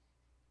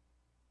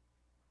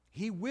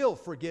 He will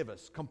forgive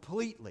us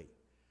completely.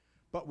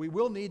 But we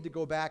will need to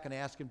go back and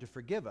ask Him to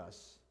forgive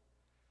us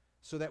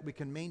so that we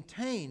can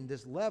maintain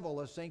this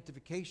level of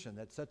sanctification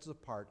that sets us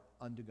apart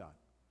unto God.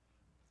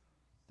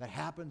 That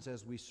happens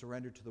as we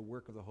surrender to the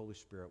work of the Holy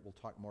Spirit. We'll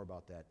talk more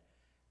about that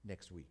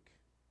next week.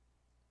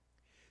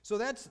 So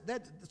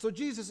so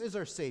Jesus is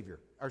our Savior,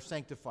 our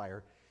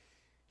sanctifier.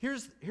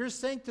 Here's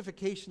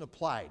sanctification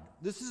applied.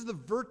 This is the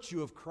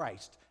virtue of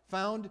Christ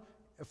found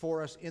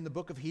for us in the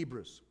book of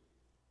Hebrews.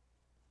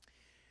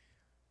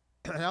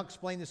 And I'll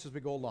explain this as we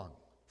go along.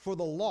 For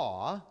the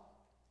law,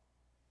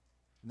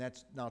 and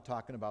that's now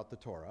talking about the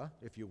Torah,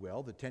 if you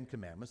will, the Ten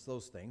Commandments,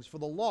 those things. For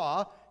the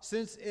law,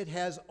 since it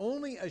has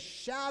only a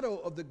shadow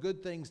of the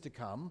good things to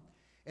come,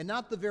 and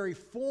not the very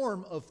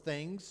form of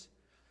things,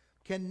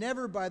 can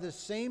never by the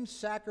same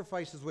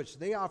sacrifices which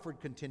they offered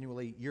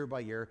continually year by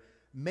year,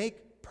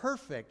 make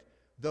perfect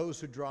those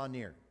who draw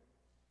near.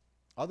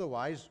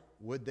 Otherwise,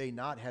 would they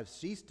not have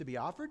ceased to be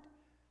offered?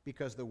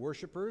 Because the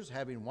worshipers,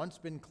 having once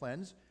been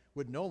cleansed,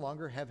 would no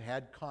longer have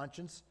had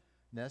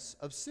consciousness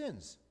of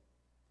sins.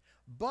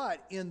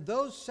 But in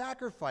those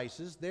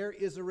sacrifices there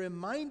is a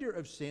reminder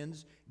of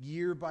sins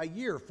year by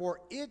year,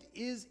 for it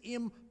is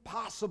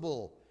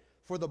impossible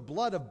for the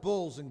blood of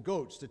bulls and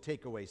goats to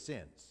take away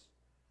sins.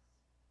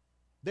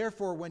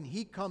 Therefore, when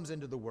He comes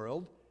into the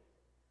world,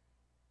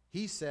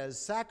 He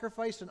says,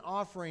 sacrifice and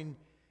offering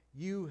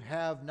you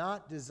have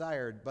not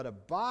desired, but a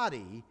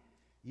body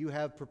you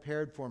have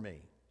prepared for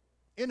me.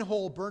 In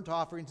whole burnt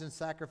offerings and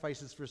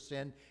sacrifices for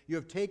sin you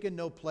have taken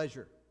no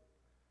pleasure.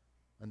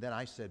 And then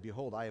I said,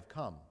 behold, I have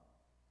come.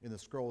 In the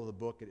scroll of the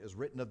book it is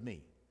written of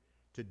me,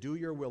 to do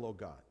your will, O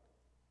God.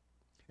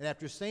 And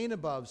after saying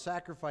above,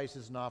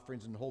 sacrifices and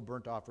offerings and whole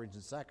burnt offerings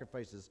and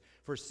sacrifices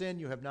for sin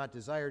you have not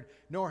desired,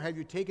 nor have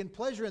you taken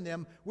pleasure in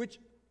them, which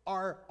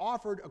are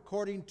offered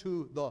according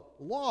to the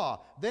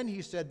law. Then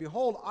He said,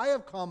 behold, I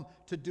have come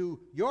to do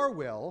your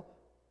will.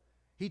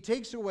 He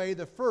takes away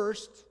the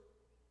first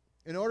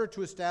in order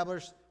to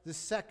establish the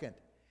second.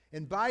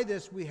 And by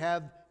this we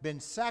have been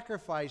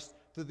sacrificed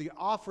through the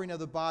offering of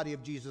the body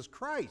of Jesus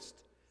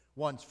Christ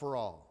once for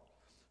all.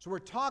 So we're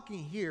talking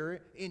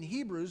here in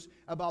Hebrews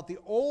about the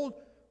old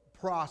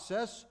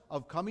process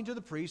of coming to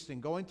the priest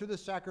and going through the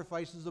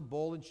sacrifices of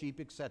bull and sheep,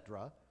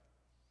 etc.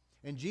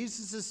 And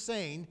Jesus is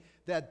saying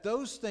that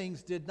those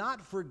things did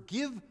not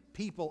forgive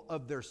people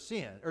of their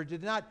sin, or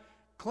did not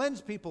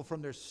cleanse people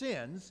from their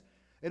sins.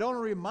 It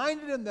only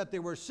reminded them that they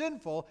were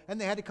sinful,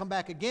 and they had to come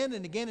back again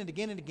and again and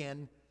again and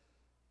again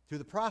through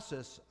the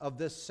process of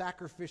this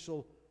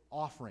sacrificial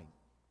offering.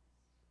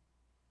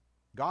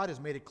 God has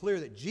made it clear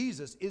that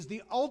Jesus is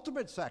the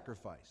ultimate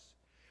sacrifice,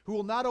 who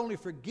will not only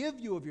forgive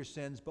you of your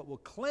sins, but will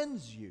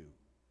cleanse you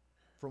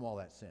from all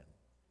that sin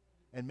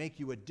and make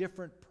you a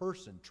different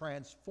person,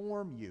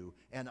 transform you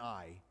and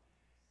I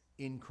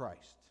in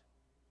Christ.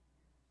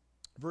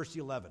 Verse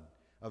 11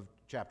 of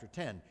chapter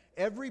 10.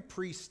 Every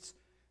priest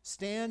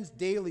stands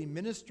daily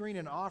ministering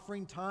and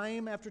offering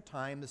time after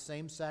time the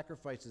same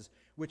sacrifices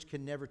which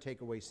can never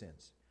take away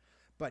sins.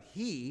 But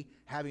He,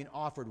 having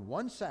offered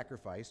one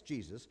sacrifice,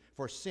 Jesus,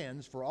 for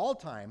sins for all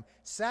time,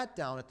 sat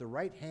down at the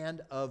right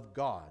hand of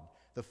God,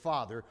 the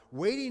Father,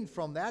 waiting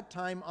from that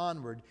time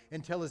onward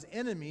until His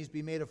enemies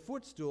be made a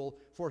footstool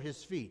for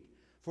His feet.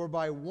 For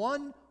by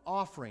one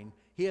offering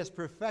He has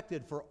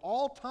perfected for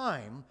all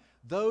time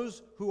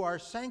those who are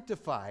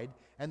sanctified,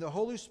 and the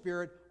Holy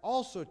Spirit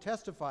also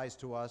testifies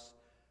to us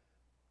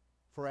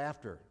for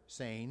after,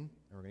 saying, and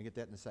we're going to get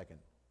that in a second.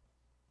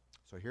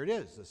 So here it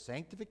is. The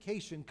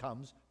sanctification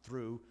comes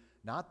through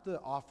not the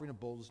offering of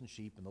bulls and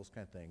sheep and those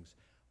kind of things,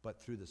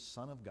 but through the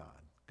Son of God,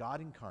 God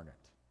incarnate,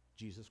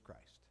 Jesus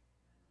Christ.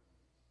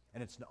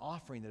 And it's an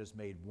offering that is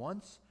made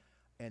once,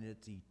 and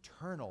it's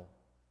eternal.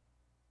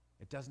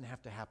 It doesn't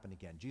have to happen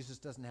again. Jesus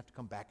doesn't have to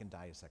come back and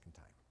die a second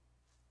time.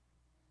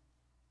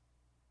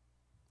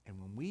 And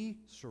when we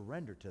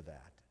surrender to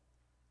that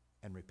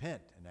and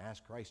repent and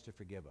ask Christ to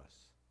forgive us,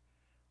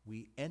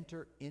 we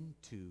enter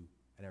into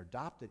and are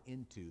adopted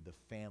into the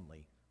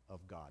family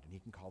of God. And he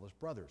can call us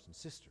brothers and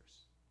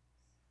sisters.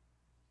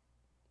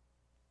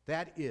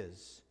 That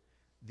is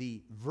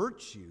the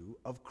virtue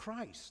of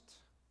Christ.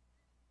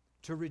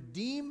 To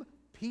redeem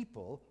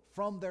people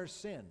from their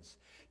sins.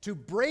 To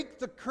break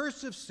the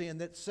curse of sin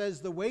that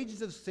says the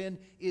wages of sin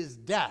is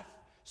death,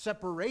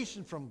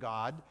 separation from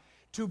God.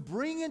 To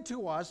bring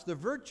into us the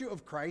virtue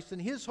of Christ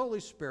and His Holy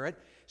Spirit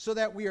so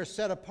that we are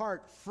set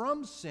apart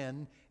from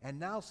sin and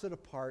now set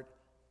apart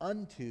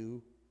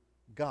unto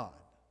God.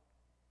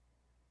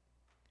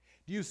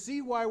 Do you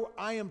see why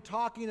I am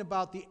talking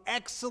about the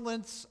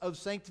excellence of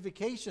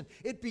sanctification?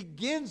 It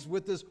begins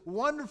with this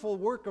wonderful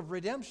work of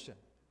redemption.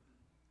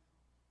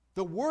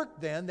 The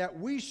work, then, that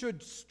we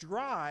should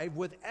strive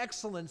with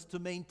excellence to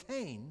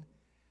maintain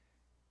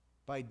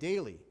by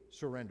daily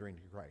surrendering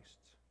to Christ.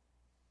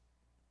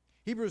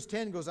 Hebrews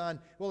 10 goes on,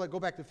 well, I go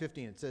back to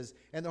 15. It says,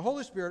 and the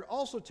Holy Spirit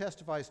also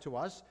testifies to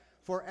us,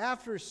 for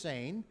after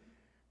saying,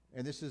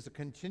 and this is the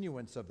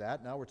continuance of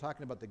that, now we're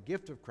talking about the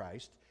gift of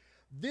Christ,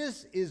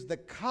 this is the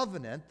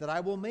covenant that I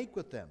will make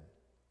with them.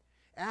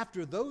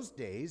 After those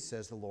days,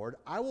 says the Lord,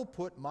 I will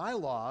put my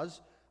laws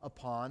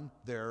upon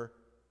their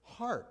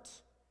heart,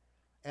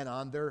 and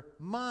on their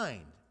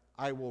mind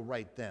I will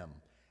write them.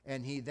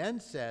 And he then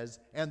says,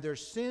 and their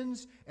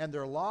sins and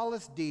their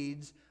lawless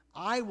deeds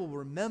I will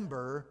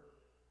remember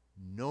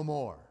no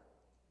more.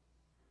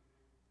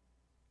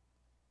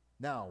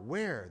 Now,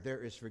 where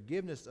there is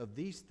forgiveness of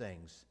these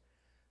things,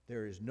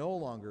 there is no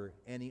longer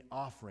any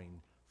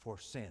offering for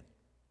sin.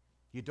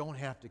 You don't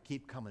have to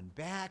keep coming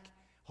back,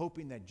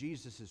 hoping that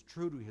Jesus is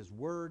true to His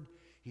word.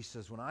 He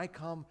says, when I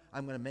come,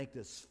 I'm going to make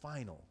this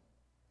final.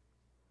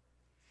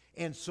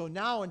 And so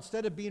now,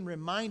 instead of being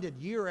reminded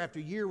year after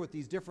year with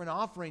these different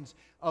offerings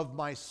of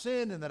my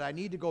sin and that I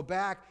need to go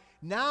back,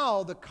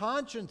 now the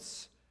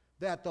conscience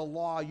that the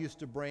law used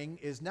to bring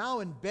is now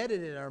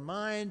embedded in our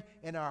mind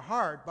and our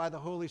heart by the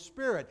Holy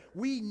Spirit.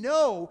 We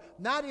know,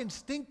 not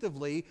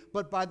instinctively,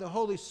 but by the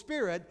Holy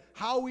Spirit,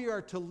 how we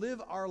are to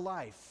live our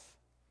life.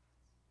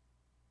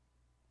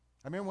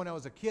 I remember when I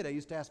was a kid, I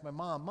used to ask my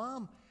mom,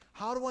 Mom,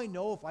 how do I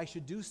know if I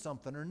should do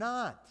something or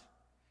not?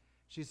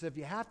 She said, if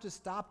you have to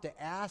stop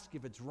to ask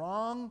if it's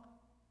wrong,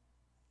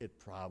 it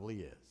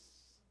probably is.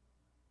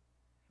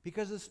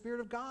 Because the Spirit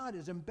of God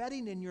is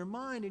embedding in your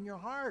mind, in your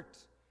heart,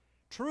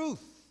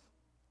 truth.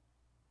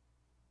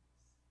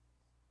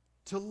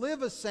 To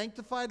live a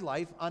sanctified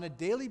life on a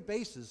daily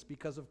basis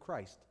because of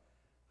Christ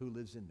who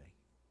lives in me.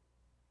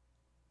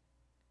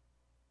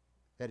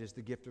 That is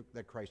the gift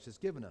that Christ has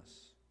given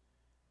us.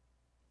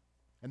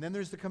 And then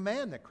there's the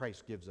command that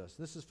Christ gives us.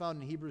 This is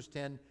found in Hebrews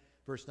 10,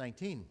 verse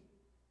 19.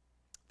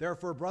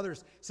 Therefore,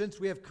 brothers, since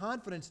we have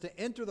confidence to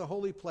enter the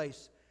holy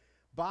place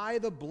by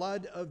the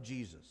blood of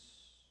Jesus.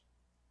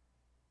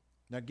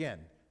 Now again,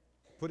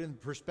 put in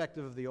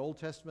perspective of the Old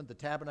Testament, the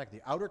tabernacle,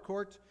 the outer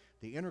court,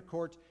 the inner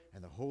court,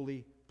 and the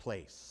holy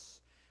place.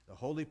 The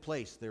holy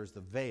place, there's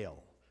the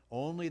veil.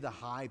 Only the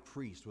high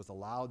priest was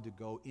allowed to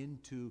go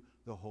into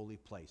the holy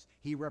place.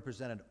 He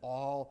represented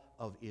all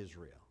of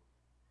Israel.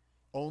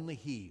 Only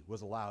he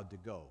was allowed to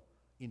go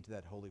into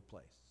that holy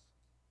place.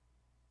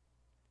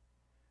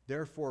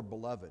 Therefore,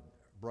 beloved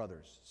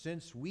brothers,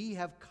 since we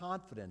have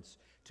confidence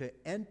to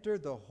enter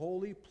the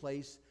holy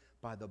place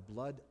by the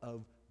blood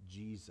of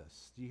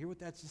Jesus. Do you hear what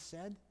that's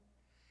said?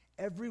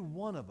 Every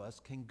one of us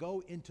can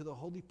go into the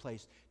holy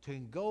place,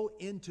 can go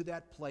into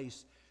that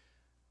place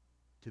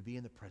to be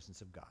in the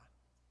presence of God.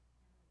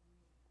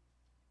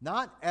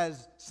 Not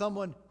as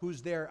someone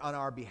who's there on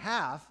our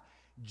behalf.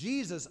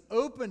 Jesus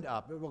opened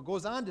up, it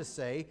goes on to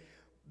say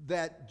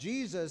that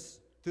Jesus,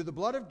 through the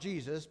blood of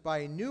Jesus, by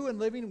a new and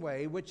living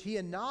way, which he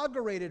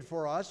inaugurated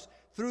for us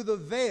through the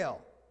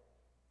veil.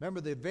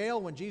 Remember the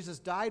veil when Jesus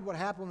died, what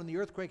happened when the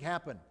earthquake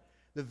happened?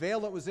 The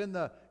veil that was in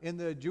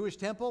the Jewish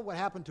temple, what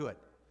happened to it?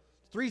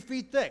 3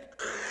 feet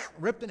thick,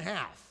 ripped in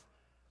half.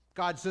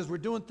 God says we're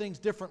doing things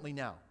differently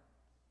now.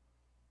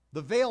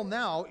 The veil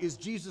now is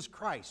Jesus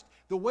Christ.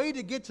 The way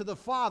to get to the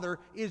Father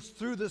is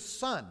through the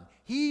Son.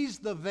 He's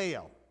the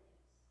veil.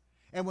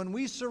 And when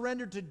we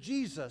surrender to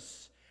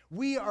Jesus,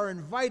 we are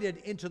invited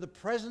into the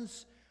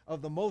presence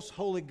of the most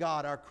holy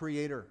God, our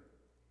Creator,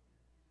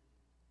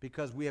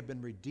 because we have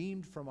been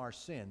redeemed from our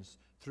sins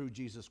through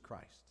Jesus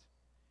Christ.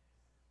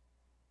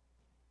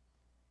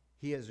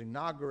 He has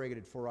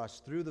inaugurated for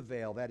us through the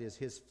veil, that is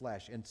his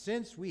flesh. And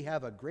since we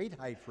have a great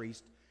high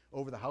priest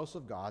over the house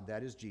of God,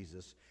 that is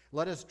Jesus,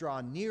 let us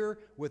draw near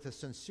with a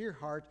sincere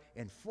heart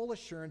and full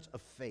assurance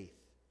of faith,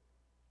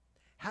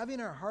 having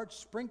our hearts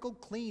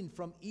sprinkled clean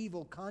from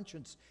evil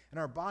conscience and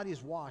our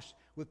bodies washed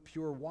with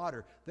pure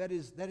water. That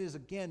is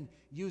again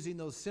using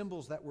those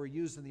symbols that were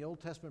used in the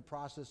Old Testament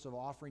process of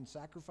offering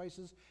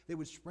sacrifices. They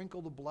would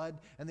sprinkle the blood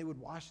and they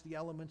would wash the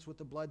elements with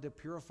the blood to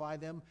purify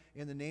them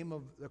in the name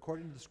of,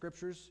 according to the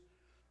Scriptures.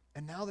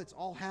 And now that's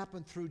all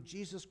happened through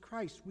Jesus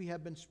Christ. We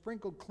have been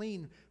sprinkled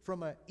clean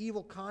from an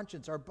evil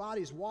conscience, our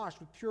bodies washed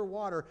with pure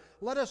water.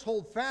 Let us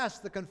hold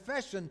fast the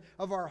confession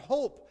of our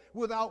hope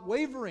without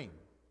wavering.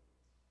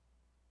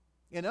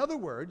 In other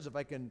words, if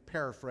I can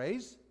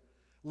paraphrase,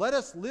 Let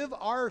us live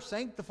our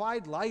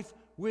sanctified life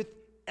with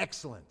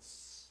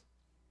excellence,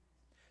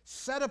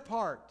 set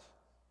apart,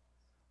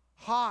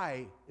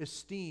 high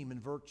esteem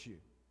and virtue.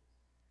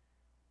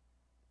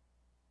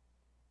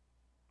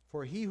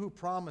 For he who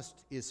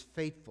promised is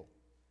faithful.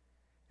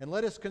 And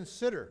let us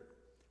consider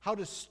how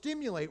to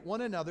stimulate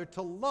one another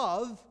to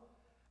love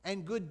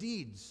and good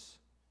deeds.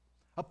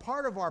 A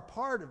part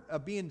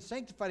of being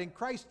sanctified in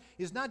Christ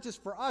is not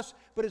just for us,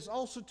 but it's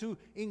also to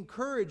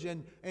encourage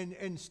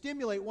and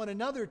stimulate one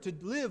another to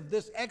live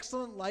this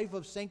excellent life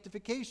of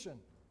sanctification.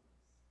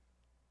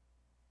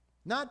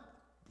 Not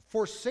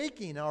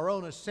forsaking our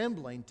own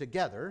assembling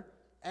together,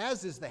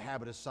 as is the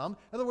habit of some.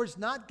 In other words,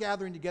 not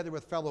gathering together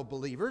with fellow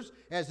believers,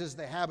 as is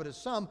the habit of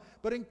some,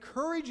 but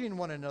encouraging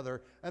one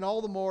another, and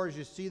all the more as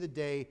you see the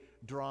day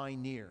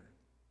drawing near.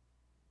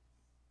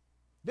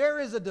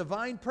 There is a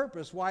divine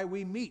purpose why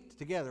we meet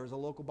together as a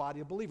local body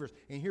of believers.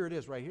 And here it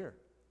is right here.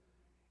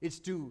 It's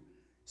to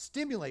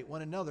stimulate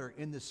one another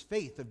in this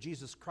faith of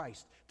Jesus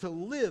Christ, to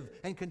live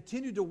and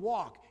continue to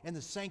walk in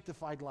the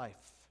sanctified life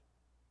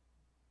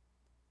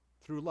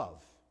through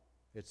love,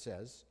 it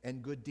says,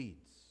 and good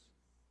deeds.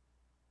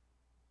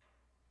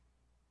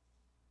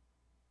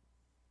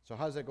 So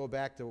how does that go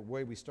back to the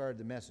way we started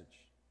the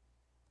message?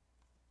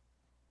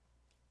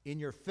 In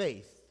your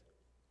faith,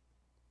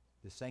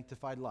 the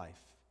sanctified life,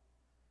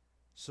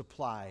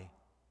 supply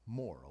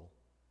moral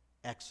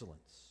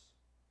excellence,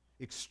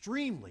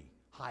 extremely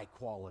high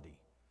quality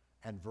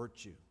and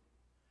virtue,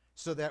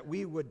 so that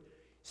we would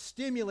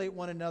stimulate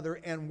one another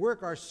and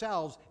work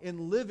ourselves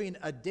in living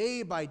a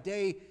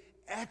day-by-day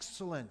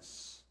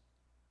excellence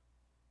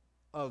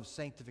of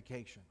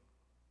sanctification,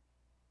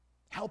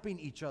 helping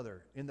each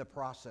other in the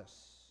process.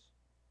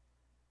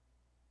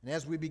 And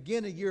as we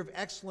begin a year of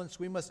excellence,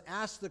 we must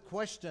ask the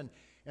question,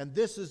 and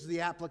this is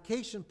the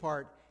application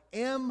part,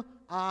 am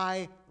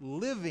I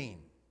living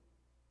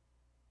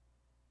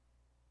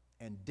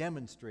and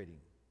demonstrating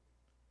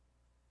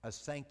a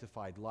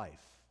sanctified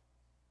life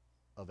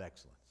of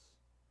excellence?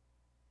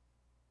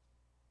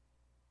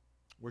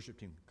 Worship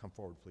team, come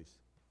forward, please.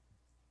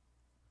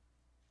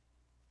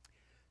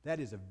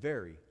 That is a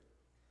very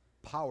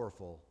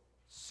powerful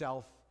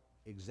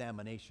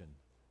self-examination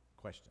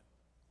question.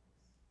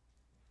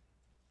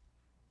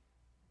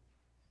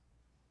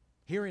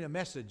 Hearing a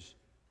message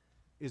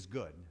is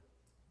good,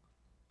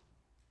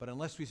 but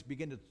unless we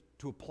begin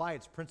to apply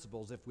its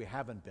principles, if we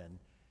haven't been,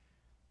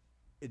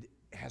 it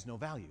has no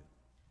value.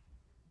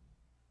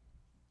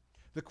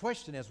 The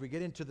question as we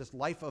get into this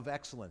life of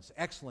excellence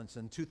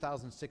in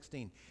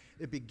 2016,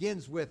 it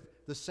begins with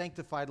the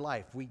sanctified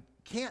life. We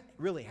can't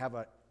really have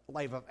a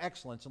life of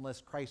excellence unless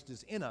Christ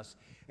is in us.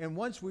 And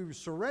once we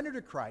surrender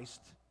to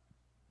Christ,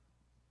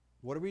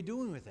 what are we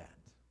doing with that?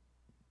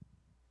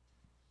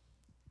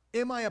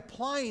 Am I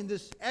applying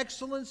this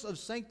excellence of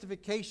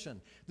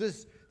sanctification,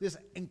 this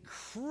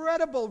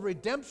incredible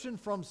redemption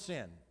from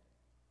sin,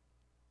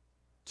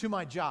 to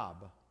my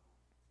job,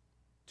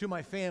 to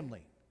my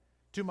family,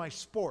 to my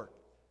sport,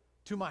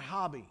 to my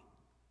hobby,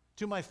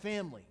 to my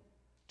family,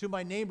 to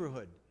my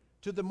neighborhood,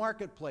 to the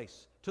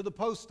marketplace, to the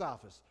post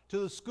office, to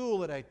the school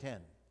that I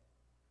attend?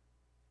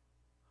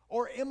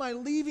 Or am I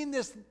leaving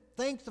this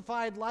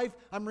sanctified life,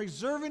 I'm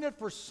reserving it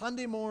for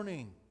Sunday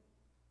morning?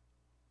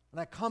 And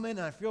I come in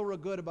and I feel real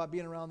good about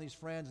being around these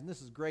friends, and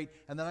this is great.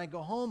 And then I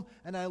go home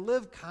and I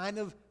live kind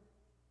of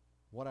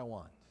what I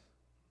want.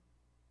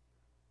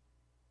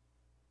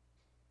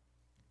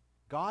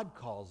 God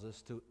calls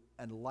us to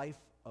a life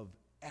of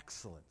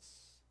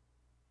excellence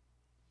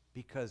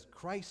because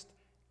Christ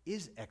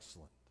is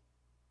excellent.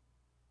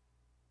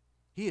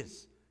 He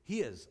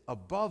is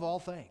above all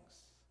things.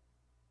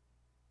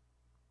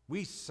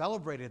 We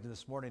celebrated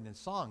this morning in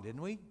song,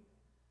 didn't we?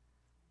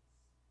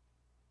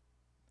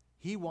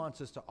 He wants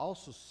us to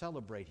also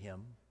celebrate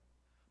Him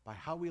by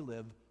how we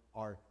live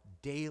our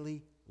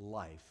daily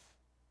life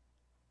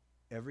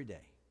every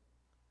day,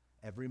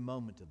 every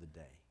moment of the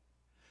day.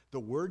 The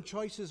word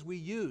choices we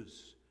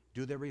use,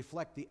 do they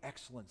reflect the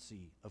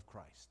excellency of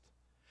Christ?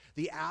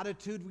 The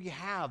attitude we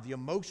have, the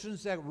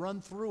emotions that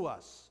run through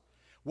us,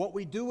 what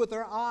we do with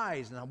our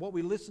eyes and what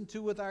we listen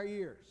to with our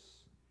ears,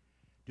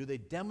 do they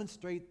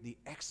demonstrate the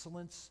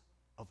excellence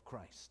of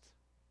Christ?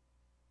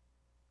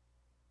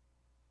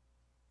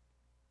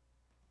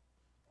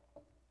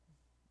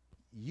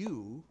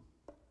 You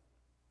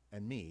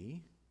and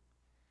me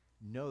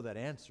know that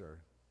answer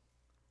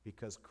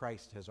because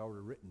Christ has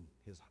already written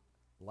His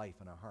life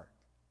in our heart.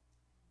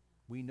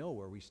 We know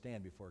where we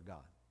stand before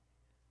God.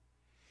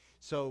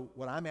 So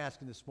what I'm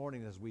asking this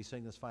morning as we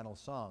sing this final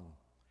song,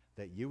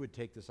 that you would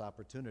take this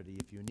opportunity,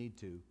 if you need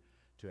to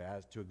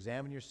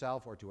examine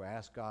yourself or to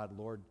ask God,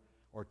 Lord,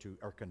 or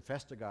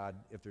confess to God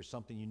if there's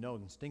something you know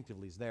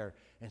instinctively is there,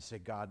 and say,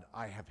 God,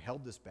 I have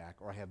held this back,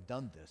 or I have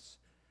done this,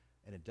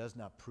 and it does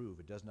not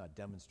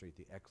demonstrate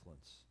the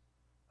excellence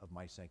of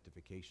my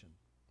sanctification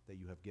that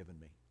you have given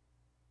me.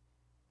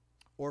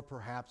 Or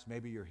perhaps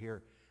maybe you're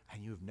here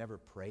and you've never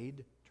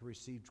prayed to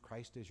receive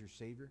Christ as your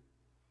Savior.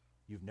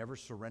 You've never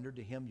surrendered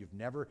to Him. You've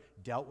never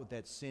dealt with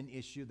that sin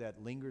issue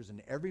that lingers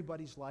in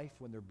everybody's life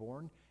when they're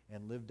born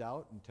and lived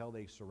out until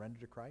they surrender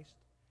to Christ.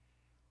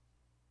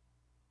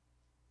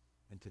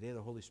 And today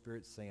the Holy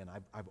Spirit's saying,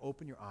 I've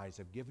opened your eyes.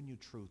 I've given you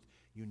truth.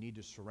 You need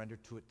to surrender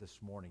to it this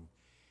morning.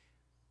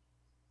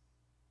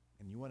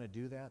 And you want to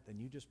do that, then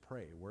you just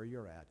pray where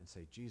you're at and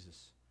say,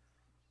 Jesus,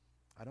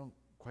 I don't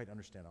quite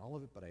understand all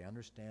of it, but I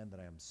understand that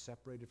I am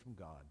separated from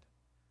God,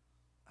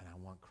 and I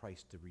want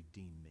Christ to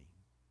redeem me.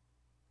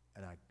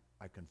 And I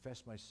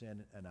confess my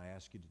sin, and I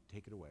ask you to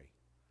take it away.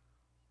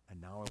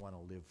 And now I want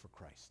to live for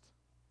Christ.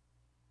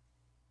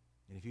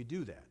 And if you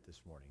do that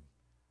this morning,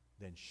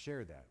 then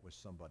share that with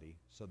somebody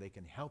so they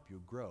can help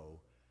you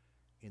grow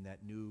in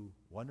that new,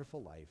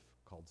 wonderful life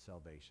called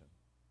salvation.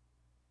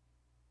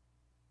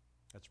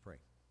 Let's pray.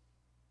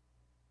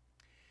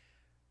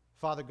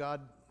 Father God,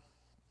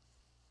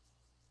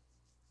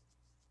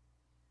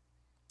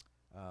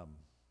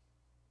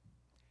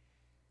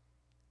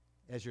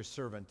 as your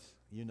servant,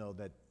 you know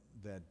that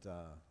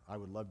I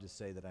would love to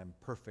say that I'm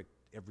perfect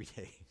every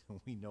day.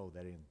 We know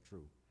that isn't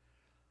true.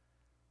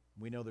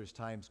 We know there's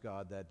times,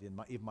 God, that in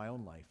my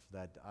own life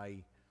that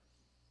I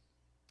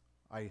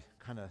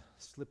kind of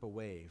slip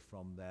away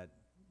from that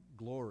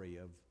glory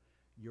of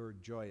your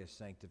joyous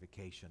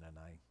sanctification, and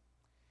I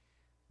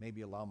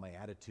maybe allow my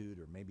attitude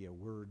or maybe a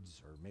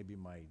words or maybe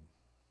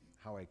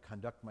how I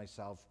conduct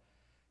myself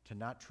to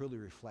not truly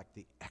reflect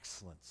the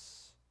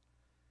excellence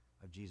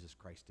of Jesus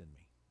Christ in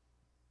me.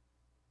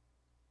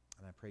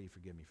 And I pray you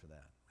forgive me for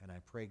that. And I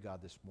pray,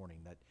 God, this morning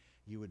that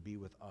you would be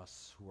with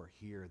us who are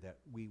here, that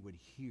we would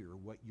hear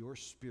what your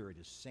Spirit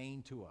is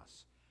saying to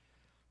us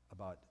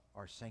about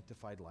our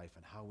sanctified life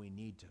and how we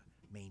need to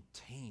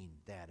maintain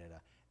that at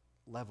a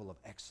level of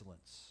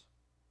excellence.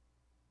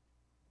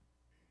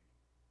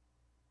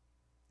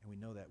 And we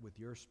know that with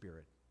your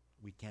Spirit,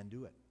 we can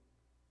do it,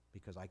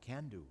 because I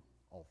can do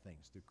all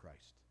things through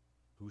Christ,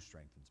 who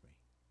strengthens me.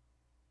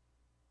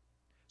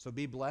 So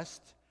be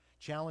blessed.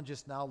 Challenge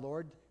us now,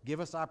 Lord. Give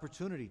us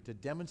opportunity to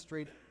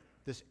demonstrate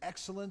this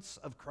excellence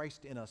of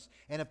Christ in us.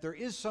 And if there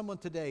is someone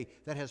today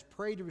that has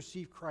prayed to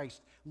receive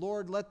Christ,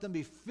 Lord, let them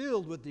be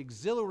filled with the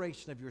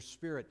exhilaration of your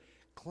Spirit,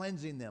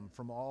 cleansing them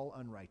from all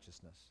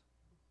unrighteousness.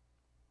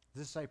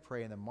 This I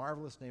pray in the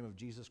marvelous name of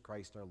Jesus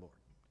Christ our Lord.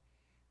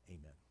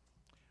 Amen.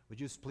 Would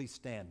you please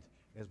stand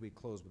as we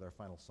close with our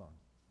final song?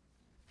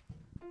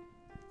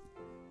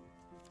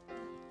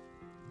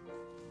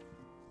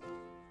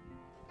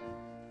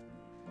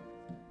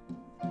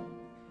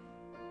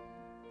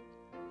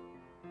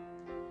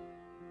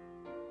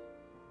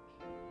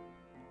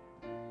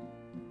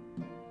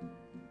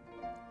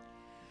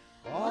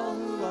 All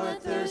who are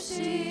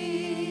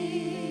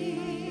thirsty,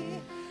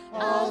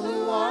 all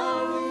who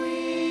are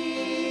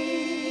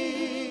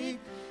weak,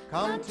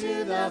 come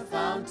to the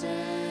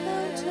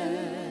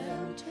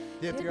fountain.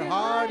 Dip your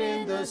heart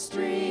in the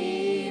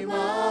stream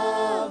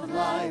of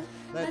life.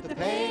 Let the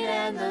pain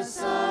and the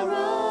sorrow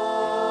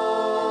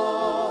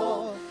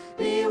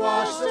be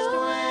washed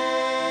away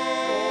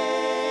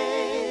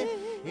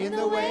in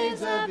the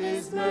waves of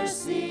his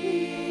mercy.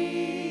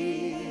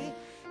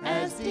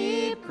 As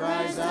deep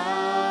cries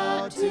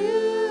out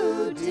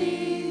to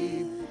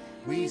deep,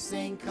 we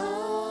sing,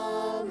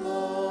 come,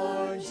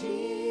 Lord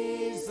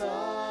Jesus,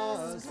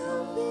 come.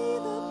 Be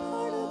the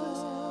part of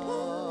us,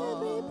 come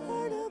every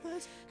part of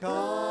us.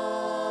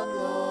 Come,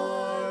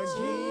 Lord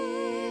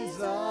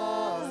Jesus,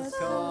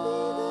 come. Be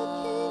the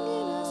King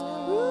in us,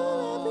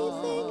 rule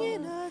everything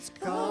in us.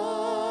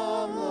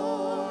 Come,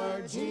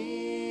 Lord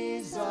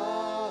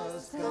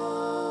Jesus, come.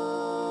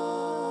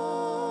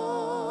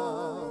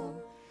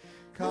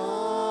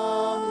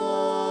 Come,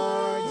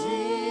 Lord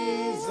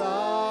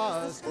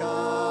Jesus,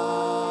 come.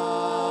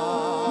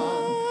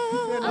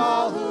 And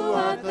all who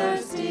are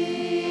thirsty,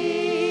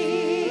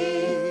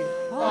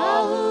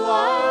 all who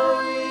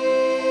are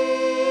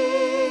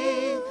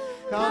weak,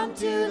 come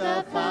to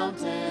the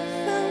fountain.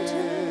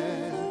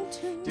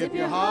 Dip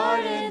your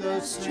heart in the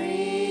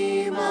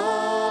stream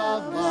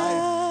of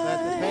life.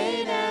 Let the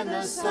pain and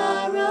the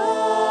sorrow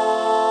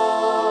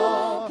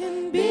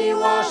can be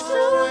washed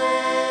away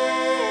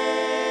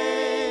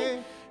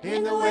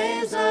in the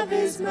waves of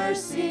his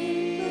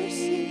mercies.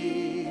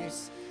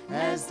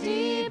 As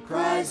deep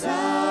cries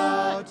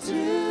out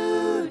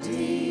to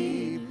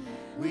deep,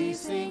 we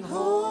sing,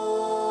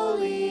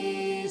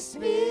 Holy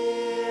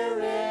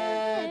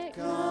Spirit,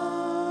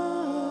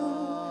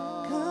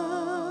 come.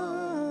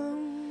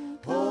 Come.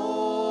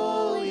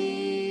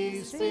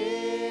 Holy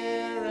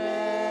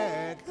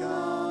Spirit,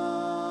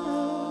 come.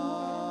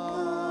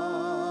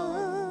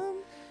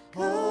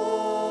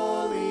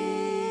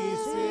 Holy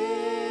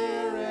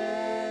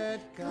Spirit,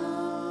 come.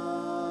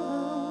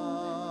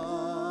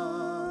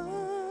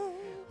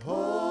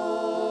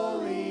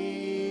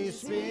 Holy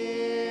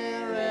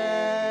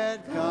Spirit,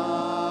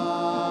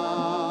 come.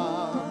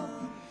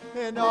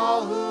 And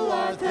all who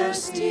are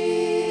thirsty,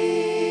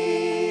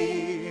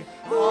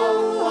 all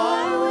who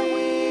are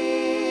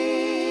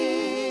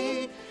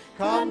weak,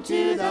 come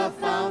to the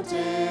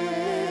fountain.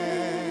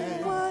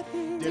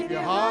 Dip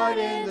your heart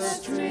in the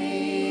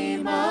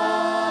stream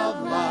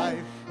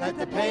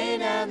the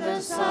pain and the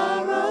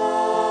sorrow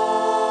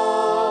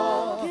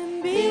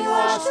can be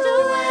washed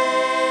away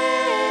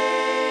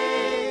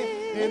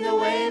in the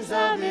waves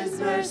of His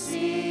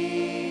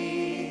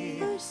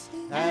mercy.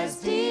 As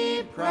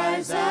deep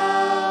cries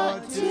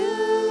out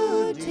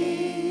to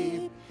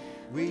deep,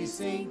 we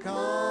sing,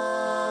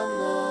 come,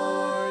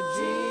 Lord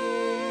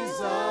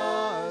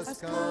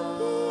Jesus, come.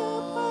 Be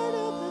a part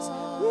of us,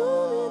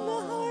 rule in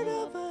the heart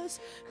of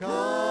us.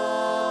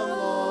 Come,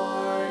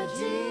 Lord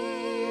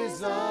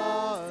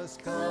Jesus,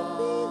 come.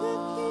 Be the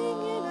King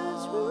in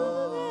us,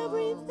 rule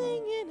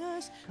everything in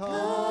us.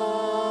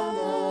 Come,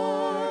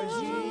 Lord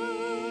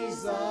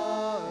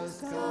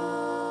Jesus, come.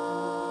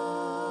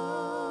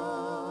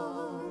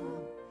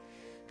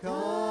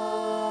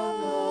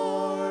 Come,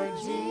 Lord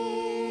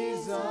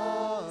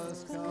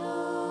Jesus, come.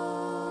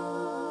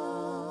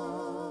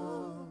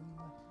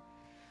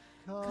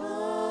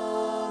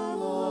 Come,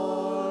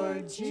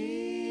 Lord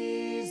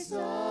Jesus,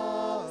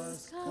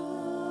 come.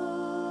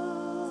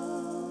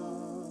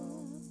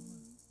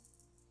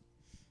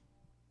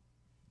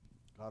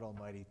 God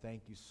Almighty,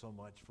 thank you so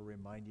much for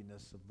reminding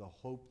us of the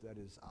hope that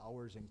is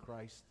ours in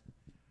Christ,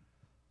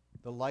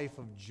 the life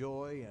of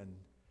joy and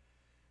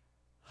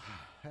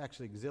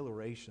actually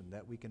exhilaration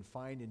that we can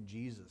find in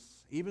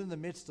Jesus. Even in the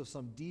midst of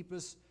some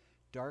deepest,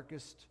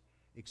 darkest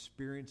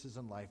experiences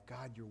in life,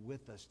 God, you're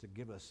with us to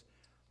give us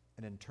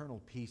an internal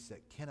peace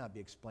that cannot be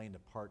explained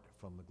apart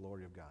from the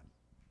glory of God.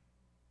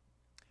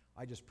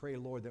 I just pray,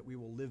 Lord, that we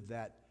will live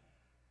that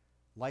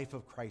life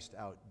of Christ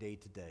out day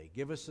to day.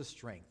 Give us the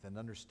strength and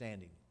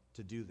understanding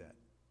to do that.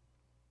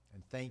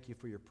 And thank you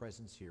for your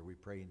presence here. We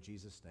pray in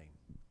Jesus' name.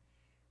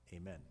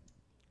 Amen.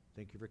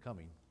 Thank you for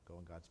coming. Go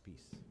in God's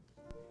peace.